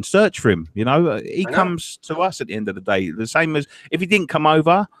for him and search for him, you know, he comes to us at the end of the day. The same as if he didn't come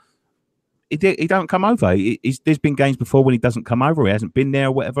over, he don't come over. There's been games before when he doesn't come over, he hasn't been there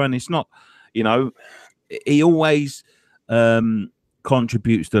or whatever, and it's not, you know, he always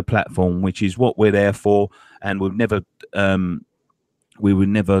contributes to the platform, which is what we're there for, and we would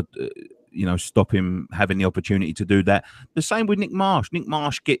never you know, stop him having the opportunity to do that. The same with Nick Marsh. Nick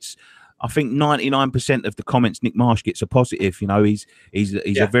Marsh gets, I think 99% of the comments Nick Marsh gets are positive. You know, he's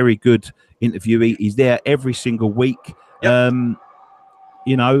a very good interviewee. He's there every single week. Yep.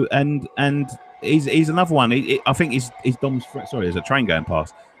 You know, and he's another one. I think he's Dom's friend. Sorry, there's a train going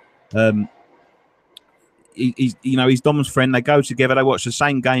past. He's, you know, he's Dom's friend. They go together. They watch the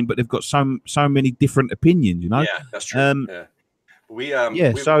same game, but they've got so many different opinions. You know. Yeah, that's true. We've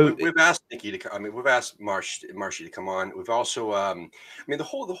asked Nicky to come. I mean, we've asked Marshy to come on. We've also, I mean, the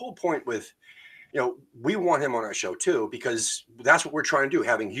whole point with, you know, we want him on our show too, because that's what we're trying to do.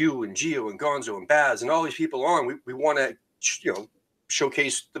 Having you and Gio and Gonzo and Baz and all these people on, we want to, you know,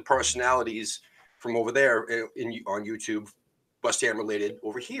 showcase the personalities from over there on YouTube, West Ham related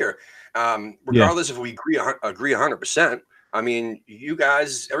over here. Regardless if we agree 100%, I mean, you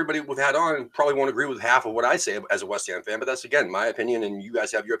guys, everybody we've had on probably won't agree with half of what I say as a West Ham fan, but that's again my opinion, and you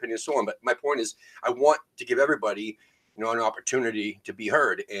guys have your opinion, so on. But my point is, I want to give everybody, you know, an opportunity to be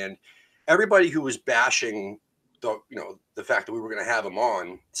heard, and everybody who was bashing the fact that we were going to have him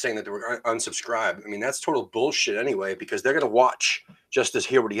on, saying that they were unsubscribed. I mean, that's total bullshit anyway, because they're going to watch just to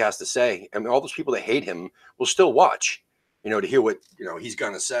hear what he has to say. I mean, all those people that hate him will still watch, you know, to hear what, you know, he's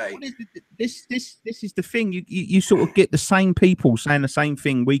going to say. This is the thing. You sort of get the same people saying the same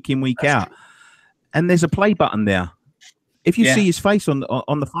thing week in, week out. True. And there's a play button there. If you see his face on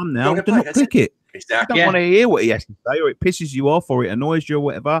the thumbnail, do not click it. Exactly. You don't want to hear what he has to say, or it pisses you off, or it annoys you, or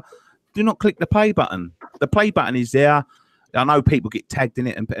whatever. Do not click the play button. The play button is there. I know people get tagged in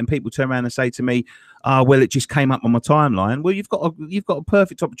it, and people turn around and say to me, well, it just came up on my timeline. Well, you've got a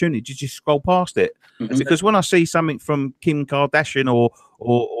perfect opportunity to just scroll past it. Mm-hmm. Because when I see something from Kim Kardashian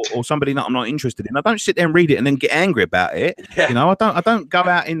or somebody that I'm not interested in, I don't sit there and read it and then get angry about it. Yeah. You know, I don't go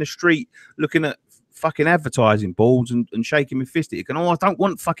out in the street looking at fucking advertising boards and shaking my fist at it. I don't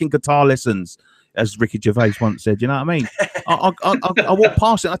want fucking guitar lessons, as Ricky Gervais once said. You know what I mean? I walk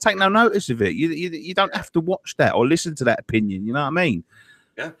past it. I take no notice of it. You don't have to watch that or listen to that opinion. You know what I mean?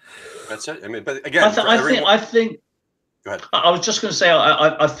 Yeah, that's it. I mean, but again, I think. Go ahead. I was just going to say,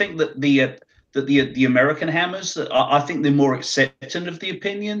 I think that the American Hammers, I think they're more accepting of the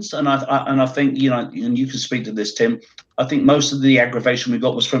opinions, and I think, you know, and you can speak to this, Tim. I think most of the aggravation we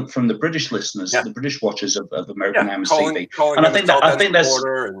got was from the British listeners, the British watchers of American Hammers TV, and I think that's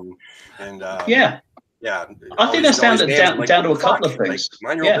yeah. I think that's down to a couple of things. Like,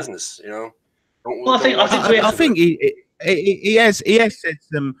 mind your own business, you know. I think he has said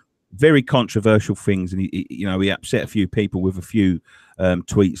some very controversial things, and he upset a few people with a few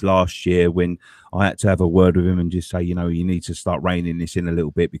tweets last year when I had to have a word with him and just say, you know, you need to start reining this in a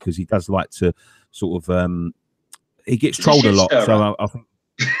little bit, because he does like to sort of he gets trolled a lot. So I think,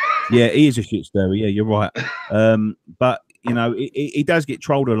 yeah, he is a shit stirrer. Yeah, you're right. But you know, he does get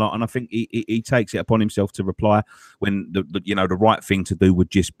trolled a lot, and I think he takes it upon himself to reply when the right thing to do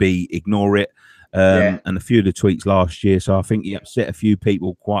would just be ignore it. And a few of the tweets last year, so I think he upset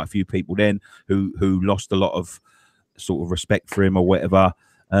quite a few people then who lost a lot of sort of respect for him or whatever.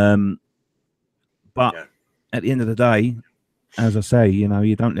 But at the end of the day, as I say, you know,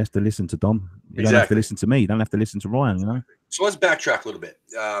 you don't have to listen to Dom. You don't have to listen to me. You don't have to listen to Ryan. You know. So let's backtrack a little bit.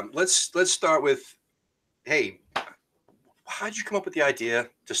 Let's start with, hey, how did you come up with the idea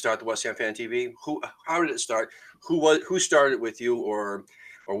to start the West Ham Fan TV? How did it start? Who started it with you, or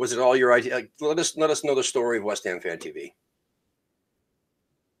was it all your idea? Like, let us know the story of West Ham Fan TV.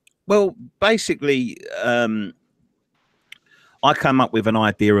 Well, basically, I came up with an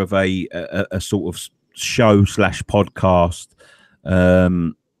idea of a sort of show / podcast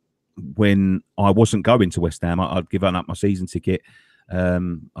when I wasn't going to West Ham. I'd given up my season ticket. I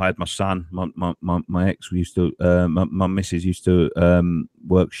had my son, my ex used to, my missus used to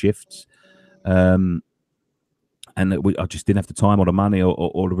work shifts. And I just didn't have the time or the money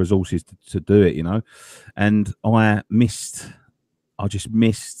or the resources to do it, you know. And I just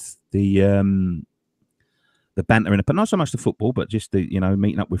missed the banter but not so much the football, but just the, you know,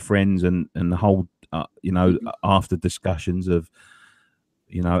 meeting up with friends and the whole, you know, after discussions of,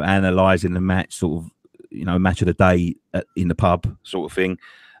 you know, analysing the match, sort of, you know, match of the day in the pub sort of thing.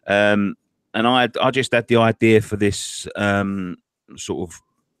 And I just had the idea for this sort of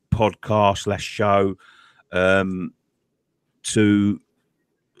podcast / show to,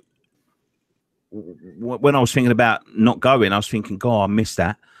 when I was thinking about not going, I was thinking, God, I missed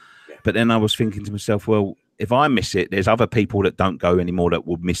that. But then I was thinking to myself, well, if I miss it, there's other people that don't go anymore that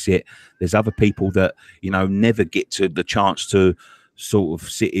would miss it. There's other people that, you know, never get to the chance to sort of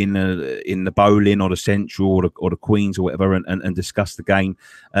sit in the bowling or the Central or the Queens or whatever and discuss the game.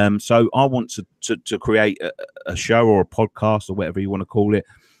 So I want to create a show or a podcast or whatever you want to call it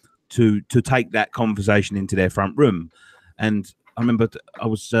to take that conversation into their front room. And I remember I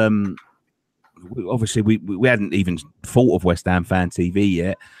was obviously we hadn't even thought of West Ham Fan TV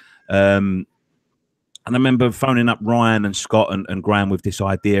yet. And I remember phoning up Ryan and Scott and Graham with this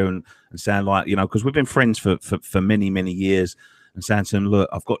idea and saying, like, you know, because we've been friends for many, many years, and saying to them, look,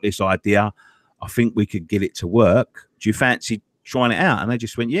 I've got this idea. I think we could get it to work. Do you fancy trying it out? And they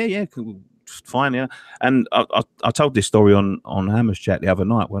just went, yeah, fine, yeah. And I told this story on Hammers Chat the other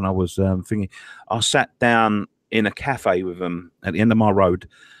night when I was thinking. I sat down in a cafe with them at the end of my road,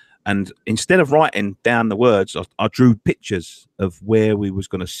 and instead of writing down the words, I drew pictures of where we was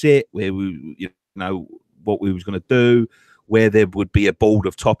going to sit, where we, you know, what we was going to do, where there would be a board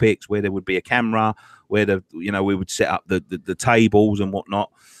of topics, where there would be a camera, where we would set up the tables and whatnot.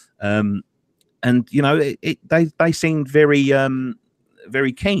 And you know, they seemed very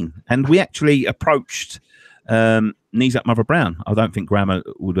very keen, and we actually approached Knees Up Mother Brown. I don't think Graham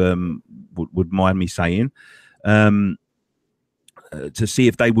would mind me saying, to see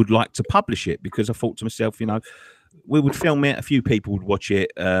if they would like to publish it, because I thought to myself, you know, we would film it, a few people would watch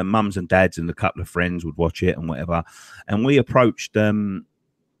it, mums and dads and a couple of friends would watch it and whatever. And we approached Graham,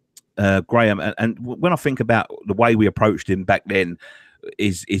 and when I think about the way we approached him back then,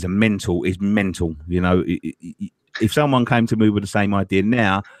 is mental. You know, if someone came to me with the same idea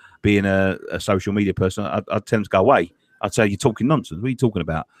now, being a social media person, I'd tell them to go away. I'd say, you're talking nonsense. What are you talking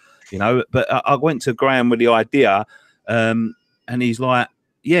about? You know, but I went to Graham with the idea, and he's like,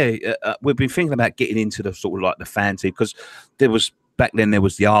 yeah, we've been thinking about getting into the sort of like the fan team, because back then there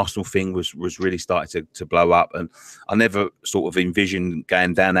was the Arsenal thing was really starting to blow up, and I never sort of envisioned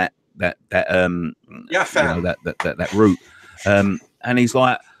going down that route. And he's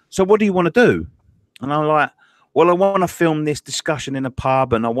like, so what do you want to do? And I'm like, well, I want to film this discussion in a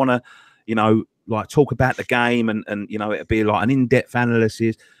pub, and I want to, you know, like talk about the game, and you know, it'd be like an in-depth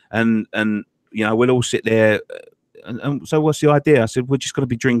analysis, and you know, we'll all sit there. And so what's the idea? I said, we're just going to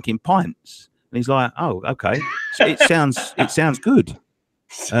be drinking pints. And he's like, oh, okay. So it sounds good.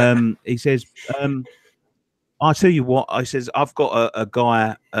 He says, I'll tell you what. I says, I've got a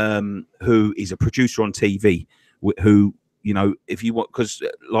guy who is a producer on TV who, you know, if you want, because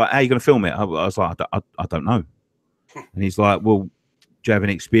like, how are you going to film it? I was like, I don't know. And he's like, well, do you have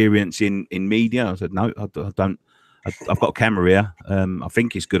any experience in media? I said, no, I don't. I've got a camera here. I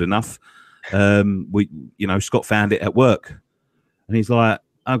think it's good enough. You know, Scott found it at work, and he's like,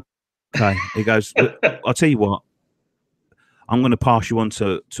 okay. He goes, I'll tell you what, I'm going to pass you on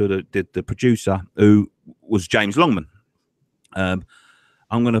to the producer, who was James Longman.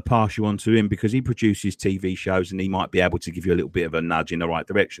 I'm going to pass you on to him because he produces TV shows, and he might be able to give you a little bit of a nudge in the right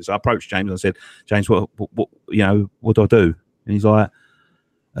direction. So I approached James and I said, James, what you know, what do I do? And he's like,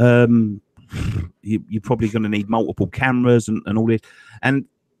 you're probably going to need multiple cameras and all this. And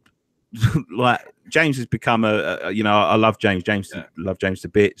like, James has become you know, I love James. Love James to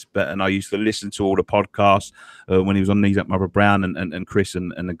bits. And I used to listen to all the podcasts when he was on Knees Up Mother Brown and Chris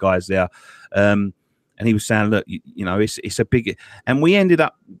and the guys there. And he was saying, look, you know, it's a big, and we ended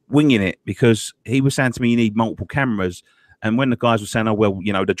up winging it, because he was saying to me, you need multiple cameras. And when the guys were saying, oh, well,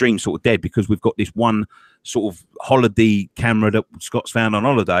 you know, the dream's sort of dead because we've got this one sort of holiday camera that Scott's found on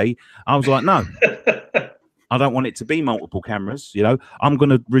holiday, I was like, no. I don't want it to be multiple cameras. You know, I'm going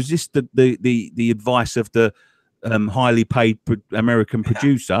to resist the advice of the highly paid American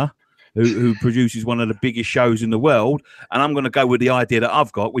producer who produces one of the biggest shows in the world, and I'm going to go with the idea that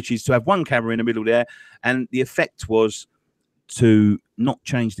I've got, which is to have one camera in the middle there. And the effect was to not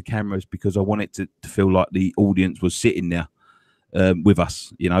change the cameras, because I wanted to feel like the audience was sitting there with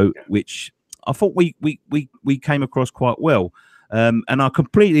us. You know, which I thought we came across quite well. And I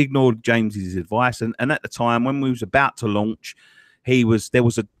completely ignored James's advice. And at the time when we was about to launch, there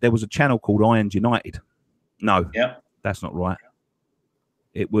was a channel called Irons United. No, yeah, that's not right.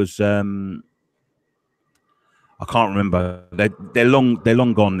 It was I can't remember. They're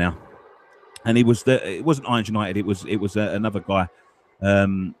long gone now. And it wasn't Irons United. It was another guy.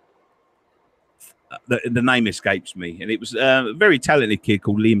 The name escapes me. And it was a very talented kid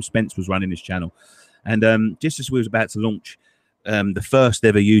called Liam Spence was running this channel. And just as we was about to launch the first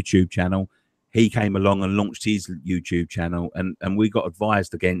ever YouTube channel, he came along and launched his YouTube channel, and we got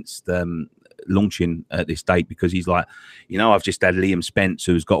advised against launching at this date, because he's like, you know, I've just had Liam Spence,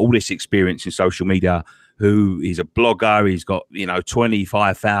 who's got all this experience in social media, who is a blogger, he's got, you know,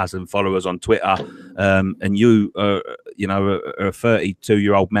 25,000 followers on Twitter, and you you know, are a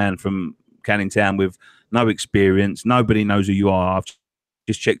 32-year-old man from Canning Town with no experience, nobody knows who you are, I've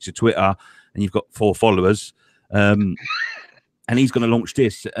just checked your Twitter and you've got 4 followers, and he's going to launch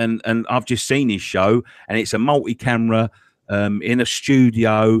this, and I've just seen his show, and it's a multi-camera in a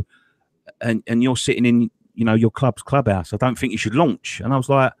studio, and you're sitting in, you know, your clubhouse. I don't think you should launch. And I was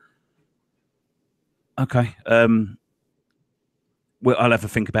like, okay, well, I'll have a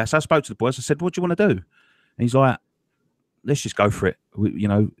think about it. So I spoke to the boys. I said, what do you want to do? And he's like, let's just go for it. You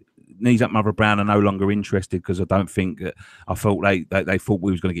know, Knees Up Mother Brown are no longer interested, because I don't think that, I felt they thought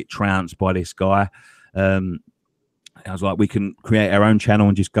we was going to get trounced by this guy. I was like, we can create our own channel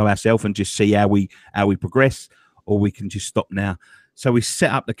and just go ourselves and just see how we progress, or we can just stop now. So we set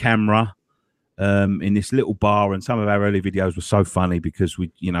up the camera in this little bar, and some of our early videos were so funny because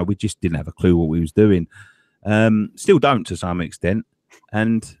we just didn't have a clue what we was doing. Still don't to some extent.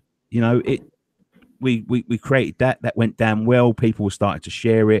 And, you know, we created that went down well. People were starting to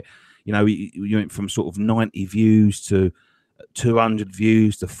share it. You know, you went from sort of 90 views to 200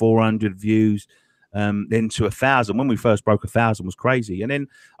 views to 400 views, then to 1,000. When we first broke 1,000 was crazy. And then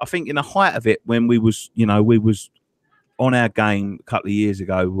I think in the height of it, when we was on our game a couple of years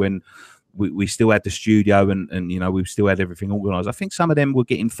ago, when we still had the studio and we still had everything organized, I think some of them were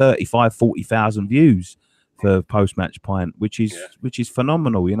getting 35, 40,000 views for post-match pint, which is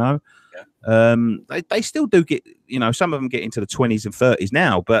phenomenal. They still do get, some of them get into the 20s and 30s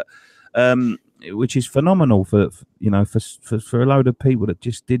now, but which is phenomenal for a load of people that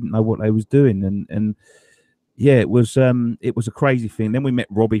just didn't know what they was doing. And yeah, it was a crazy thing. Then we met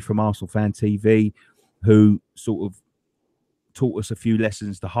Robbie from Arsenal Fan TV, who sort of taught us a few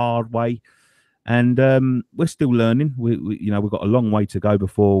lessons the hard way, and we're still learning. We've got a long way to go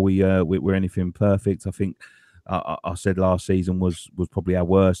before we're anything perfect. I think I said last season was probably our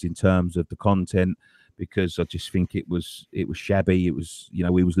worst in terms of the content, because I just think it was shabby. It was,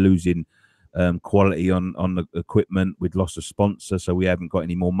 we was losing quality on the equipment. We'd lost a sponsor, so we haven't got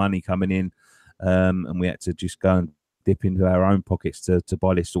any more money coming in, and we had to just go and dip into our own pockets to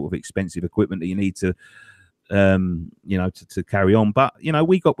buy this sort of expensive equipment that you need to to carry on. But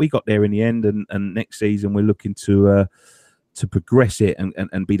we got there in the end, and next season we're looking to progress it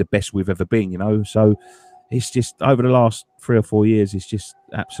and be the best we've ever been. So it's just over the last 3 or 4 years, it's just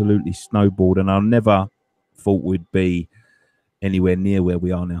absolutely snowballed, and I never thought we'd be anywhere near where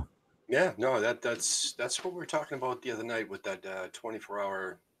we are now. Yeah, no, that's what we were talking about the other night with that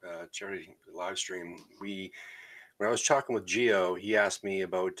 24-hour charity live stream. When I was talking with Gio, he asked me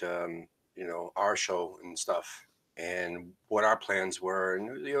about our show and stuff and what our plans were,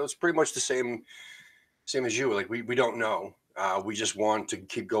 and it's pretty much the same as you. Like we don't know. We just want to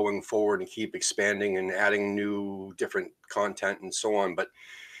keep going forward and keep expanding and adding new different content and so on. But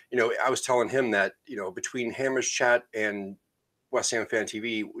I was telling him that between Hammers Chat and West Ham Fan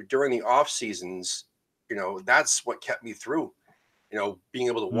TV during the off seasons, that's what kept me through. Being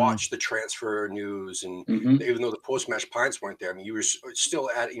able to watch the transfer news, and even though the post-match pints weren't there, I mean, you were still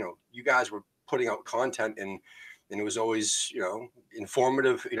you guys were putting out content, and it was always,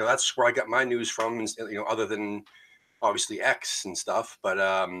 informative. That's where I got my news from, and other than obviously X and stuff.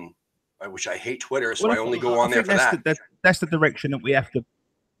 But which I hate Twitter, so I only go on there for that. That's the direction that we have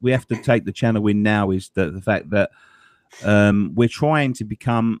to take the channel in now. Is the fact that we're trying to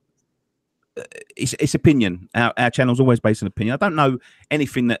become. It's opinion. Our channel's always based on opinion. I don't know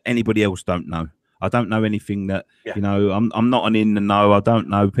anything that anybody else don't know. I don't know anything that I'm not an in the know. I don't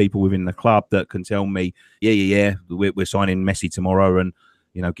know people within the club that can tell me, we're signing Messi tomorrow, and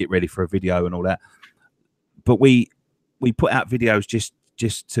get ready for a video and all that. But we put out videos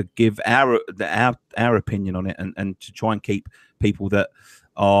just to give our opinion on it, and to try and keep people that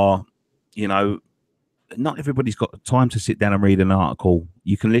are not everybody's got time to sit down and read an article.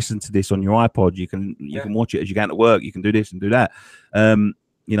 You can listen to this on your iPod. You can watch it as you go to work. You can do this and do that.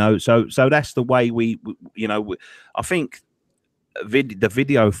 So that's the way we I think the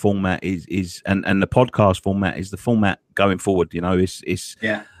video format is and the podcast format is the format going forward. We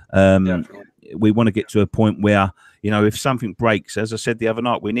want to get to a point where if something breaks, as I said the other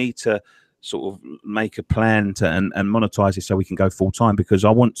night, we need to sort of make a plan to and monetize it so we can go full time, because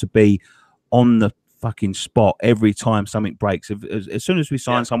I want to be on the fucking spot every time something breaks. As soon as we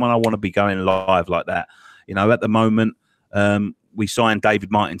sign someone, I want to be going live like that. At the moment, we signed David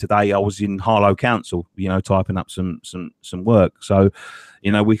Martin today. I was in Harlow Council, typing up some work. So,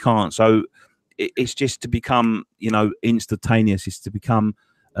 we can't. So it's just to become, instantaneous. It's to become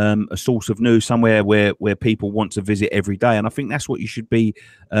a source of news somewhere where people want to visit every day. And I think that's what you should be.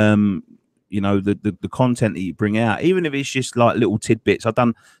 The content that you bring out, even if it's just like little tidbits. I've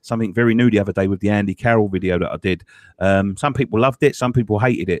done something very new the other day with the Andy Carroll video that I did. Some people loved it, some people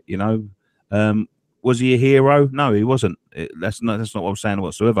hated it. Was he a hero? No, he wasn't. That's not what I'm saying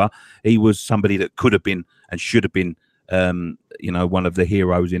whatsoever. He was somebody that could have been and should have been one of the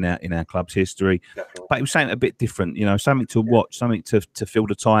heroes in our club's history. Definitely. But it was something a bit different, something to watch, something to fill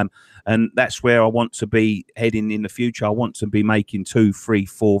the time. And that's where I want to be heading in the future. I want to be making 2, 3,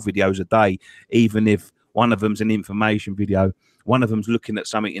 4 videos a day, even if one of them's an information video, one of them's looking at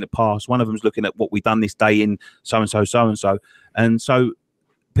something in the past, one of them's looking at what we've done this day in so-and-so, so-and-so. And so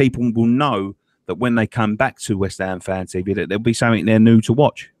people will know that when they come back to West Ham Fan TV, that there'll be something there new to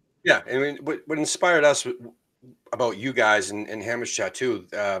watch. Yeah, I mean, what inspired us about you guys and Hammers Chat too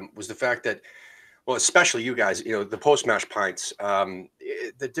was the fact that, well, especially you guys, the post-match pints,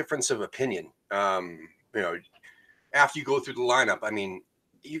 the difference of opinion. After you go through the lineup, I mean,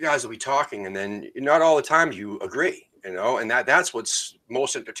 you guys will be talking, and then not all the time you agree, and that's what's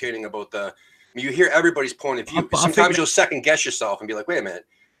most entertaining about you hear everybody's point of view. Sometimes you'll second guess yourself and be like, wait a minute,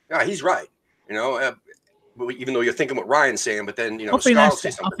 he's right. even though you're thinking what Ryan's saying, but then I think Scott will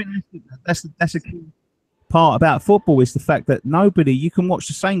say something. that's a key part about football is the fact that you can watch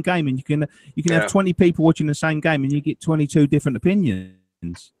the same game and you can have 20 people watching the same game and you get 22 different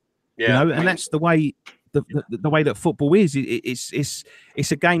opinions. Yeah, and that's the way the way that football is.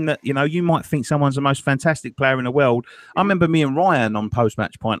 It's a game that you might think someone's the most fantastic player in the world. I remember me and Ryan on Post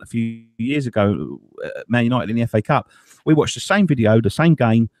Match Point a few years ago, Man United in the FA Cup. We watched the same video, the same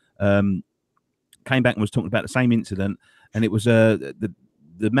game. Came back and was talking about the same incident, and it was the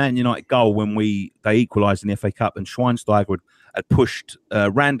Man United goal when they equalised in the FA Cup, and Schweinsteiger had pushed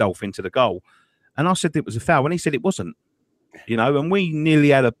Randolph into the goal, and I said it was a foul, and he said it wasn't. And we nearly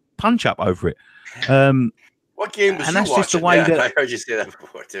had a punch up over it. What game was and you that's watching? Just the way that I heard you say that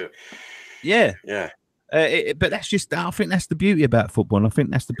before too. Yeah. But that's just, I think that's the beauty about football, and I think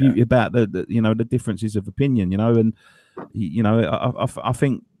that's the beauty about the differences of opinion. And I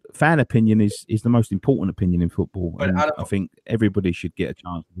think fan opinion is the most important opinion in football, and I think everybody should get a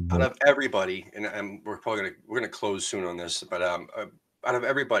chance. Out of everybody, and we're gonna close soon on this, but out of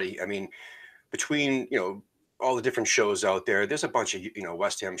everybody, I mean, between all the different shows out there, there's a bunch of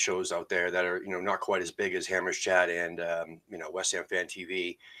West Ham shows out there that are not quite as big as Hammers Chat and West Ham Fan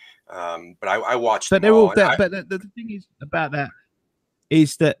TV, but I watched. But they're all. But the thing is about that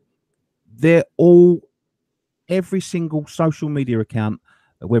is that they're all, every single social media account,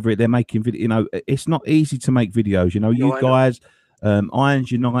 whether they're making video, it's not easy to make videos. You guys,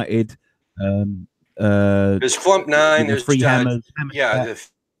 Irons United, there's Flump 9, there's Free Hammers, the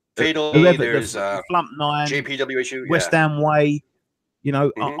Fatal, there's Flump 9, JPWHU, West Ham Way.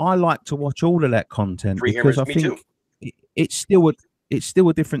 I like to watch all of that content because I think it's still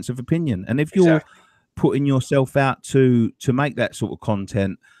a difference of opinion, and if you're putting yourself out to make that sort of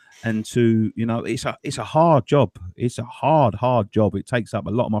content. And it's a hard job. It's a hard job. It takes up a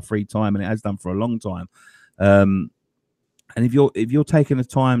lot of my free time, and it has done for a long time. And if you're taking the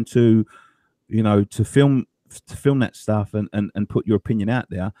time to film that stuff and put your opinion out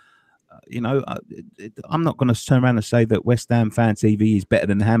there, I'm not going to turn around and say that West Ham Fan TV is better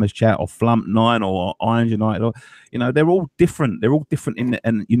than Hammers Chat or Flump 9 or Irons United. Or they're all different. They're all different in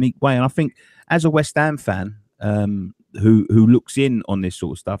a unique way. And I think as a West Ham fan, who looks in on this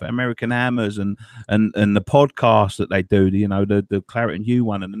sort of stuff, American Hammers and the podcast that they do, the Claret and Hugh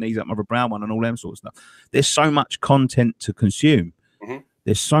one and the Knees Up Mother Brown one and all them sort of stuff. There's so much content to consume.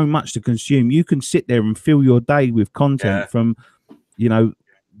 There's so much to consume. You can sit there and fill your day with content from,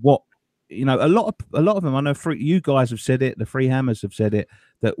 what, a lot of them. I know you guys have said it. The Free Hammers have said it,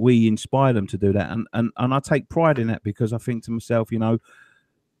 that we inspire them to do that, and I take pride in that, because I think to myself,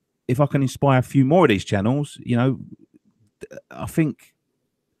 if I can inspire a few more of these channels, I think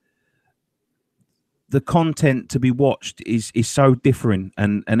the content to be watched is so different,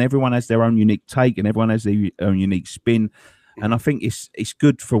 and everyone has their own unique take, and everyone has their own unique spin. And I think it's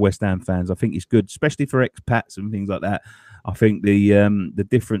good for West Ham fans. I think it's good, especially for expats and things like that. I think the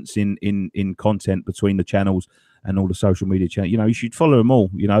difference in content between the channels and all the social media channels, you should follow them all.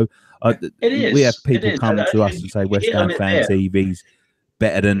 It is. We have people come to us and say West Ham Fan TV's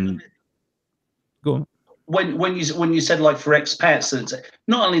better than. Go on. When you said, like, for expats, it's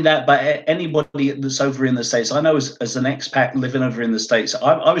not only that, but anybody that's over in the States. I know as an expat living over in the States,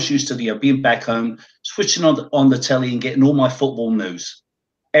 I was used to being back home, switching on the telly and getting all my football news,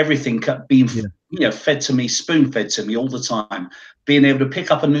 everything being fed to me, spoon fed to me all the time. Being able to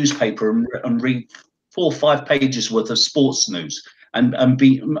pick up a newspaper and read 4 or 5 pages worth of sports news and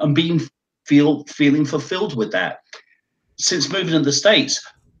feeling fulfilled with that. Since moving to the States,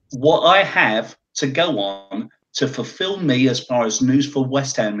 what I have to go on to fulfill me as far as news for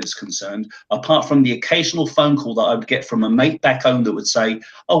West Ham is concerned, apart from the occasional phone call that I would get from a mate back home that would say,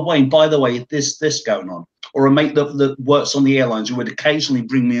 "Oh, Wayne, by the way, this going on," or a mate that works on the airlines who would occasionally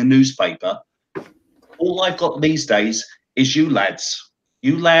bring me a newspaper. All I've got these days is you lads,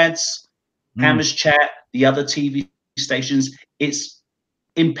 Hammers Chat, the other TV stations. It's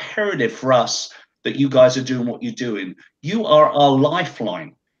imperative for us that you guys are doing what you're doing. You are our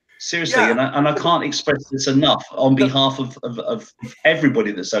lifeline. Seriously, and I can't express this enough on behalf of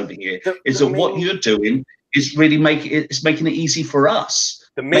everybody that's over here. What you're doing is really making it easy for us.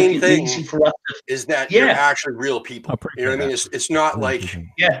 The main thing is that you're actually real people. You know what I mean? It's not like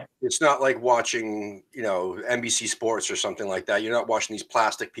it's not like watching NBC Sports or something like that. You're not watching these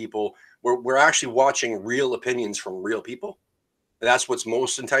plastic people. We're actually watching real opinions from real people. That's what's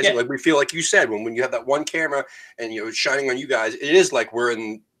most enticing. Like we feel, like you said, when you have that one camera and it's shining on you guys, it is like we're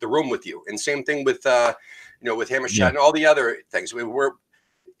in the room with you. And same thing with with Hammers Chat and all the other things.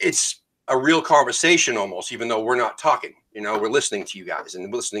 It's a real conversation almost, even though we're not talking. we're listening to you guys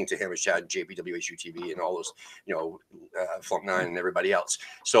and listening to Hammers Chat, JPWHU TV, and all those, Flump 9 and everybody else.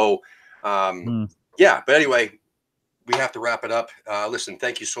 So, yeah. But anyway, we have to wrap it up. Listen,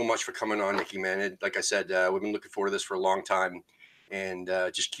 thank you so much for coming on, Nicky, man. Like I said, we've been looking forward to this for a long time, and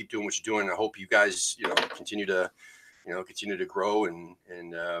just keep doing what you're doing. I hope you guys, continue to grow and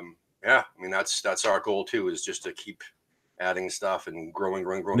yeah, I mean, that's our goal too, is just to keep adding stuff and growing.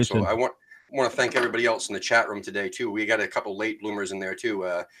 Listen. So I want to thank everybody else in the chat room today too. We got a couple late bloomers in there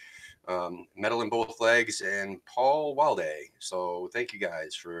too. Metal in Both Legs and Paul Walde. So thank you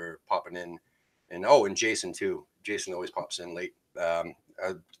guys for popping in, and and Jason too. Jason always pops in late.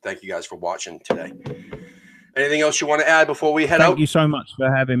 Thank you guys for watching today. Anything else you want to add before we head out? Thank you so much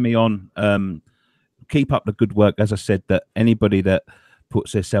for having me on. Keep up the good work. As I said, that anybody that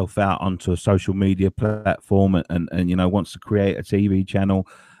puts themselves out onto a social media platform and wants to create a TV channel,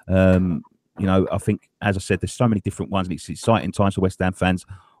 I think, as I said, there's so many different ones, and it's exciting times for West Ham fans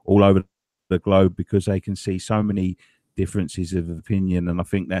all over the globe, because they can see so many differences of opinion, and I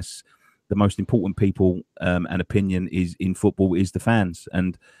think that's the most important people and opinion is in football is the fans.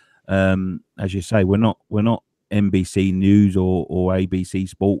 And as you say, we're not NBC News or ABC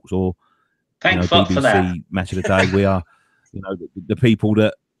Sports or BBC Match of the Day. We are, the people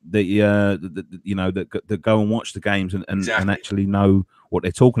that go and watch the games and actually know what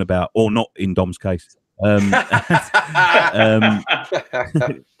they're talking about, or not in Dom's case. I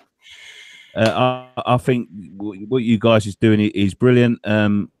think what you guys is doing is brilliant.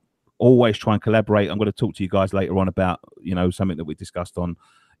 Always try and collaborate. I'm going to talk to you guys later on about something that we discussed on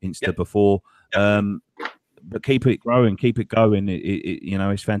Insta before. But keep it growing, keep it going.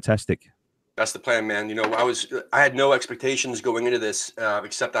 It's fantastic. That's the plan, man. I had no expectations going into this,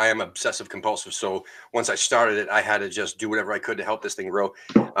 except I am obsessive compulsive. So once I started it, I had to just do whatever I could to help this thing grow.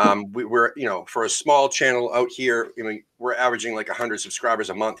 We're, for a small channel out here, we're averaging like 100 subscribers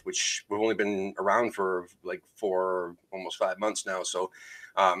a month, which we've only been around for like almost 5 months now. So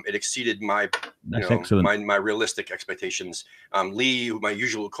it exceeded my, my realistic expectations. Lee, my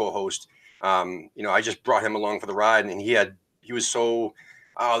usual co-host, I just brought him along for the ride, and he was so,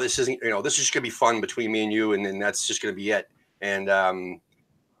 this isn't, this is just gonna be fun between me and you, and then that's just gonna be it. And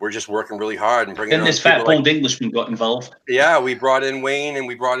we're just working really hard and bringing. And this fat blonde Englishman got involved. Yeah, we brought in Wayne, and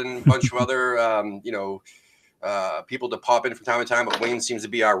we brought in a bunch of other, people to pop in from time to time. But Wayne seems to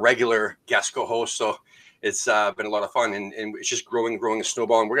be our regular guest co-host, so it's been a lot of fun, and it's just growing a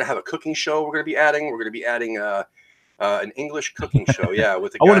snowball. And we're gonna have a cooking show. We're gonna be adding an English cooking show. Yeah,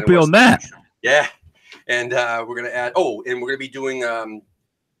 with I want to be on that. Yeah, and we're gonna add. Oh, and we're gonna be doing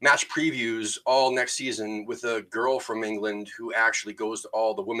match previews all next season with a girl from England who actually goes to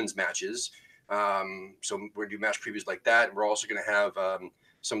all the women's matches. So we're gonna do match previews like that. And we're also gonna have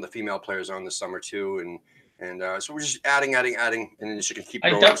some of the female players on this summer too, and so we're just adding, and then just gonna keep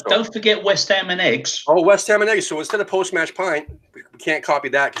growing. Don't forget West Ham and Eggs. Oh, West Ham and Eggs. So instead of post-match pint, we can't copy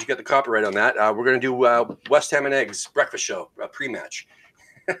that because you got the copyright on that. We're gonna do West Ham and Eggs breakfast show, pre-match.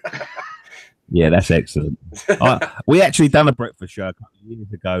 Yeah, that's excellent. We actually done a breakfast show a couple of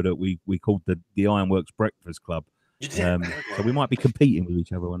years ago that we called the Ironworks Breakfast Club. So we might be competing with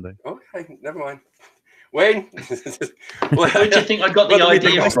each other one day. Okay, never mind. Wayne, where do you think I got the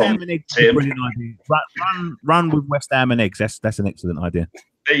idea from? Brilliant idea. Run with West Ham and Eggs. That's an excellent idea.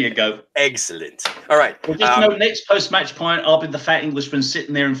 There you go. Excellent. All right. Well, just know next post-match pint, I'll be the fat Englishman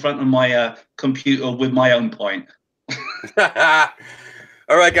sitting there in front of my computer with my own pint. All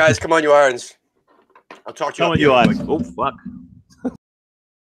right, guys, come on, you irons. I'll talk to you. Come on, you irons. Oh, fuck.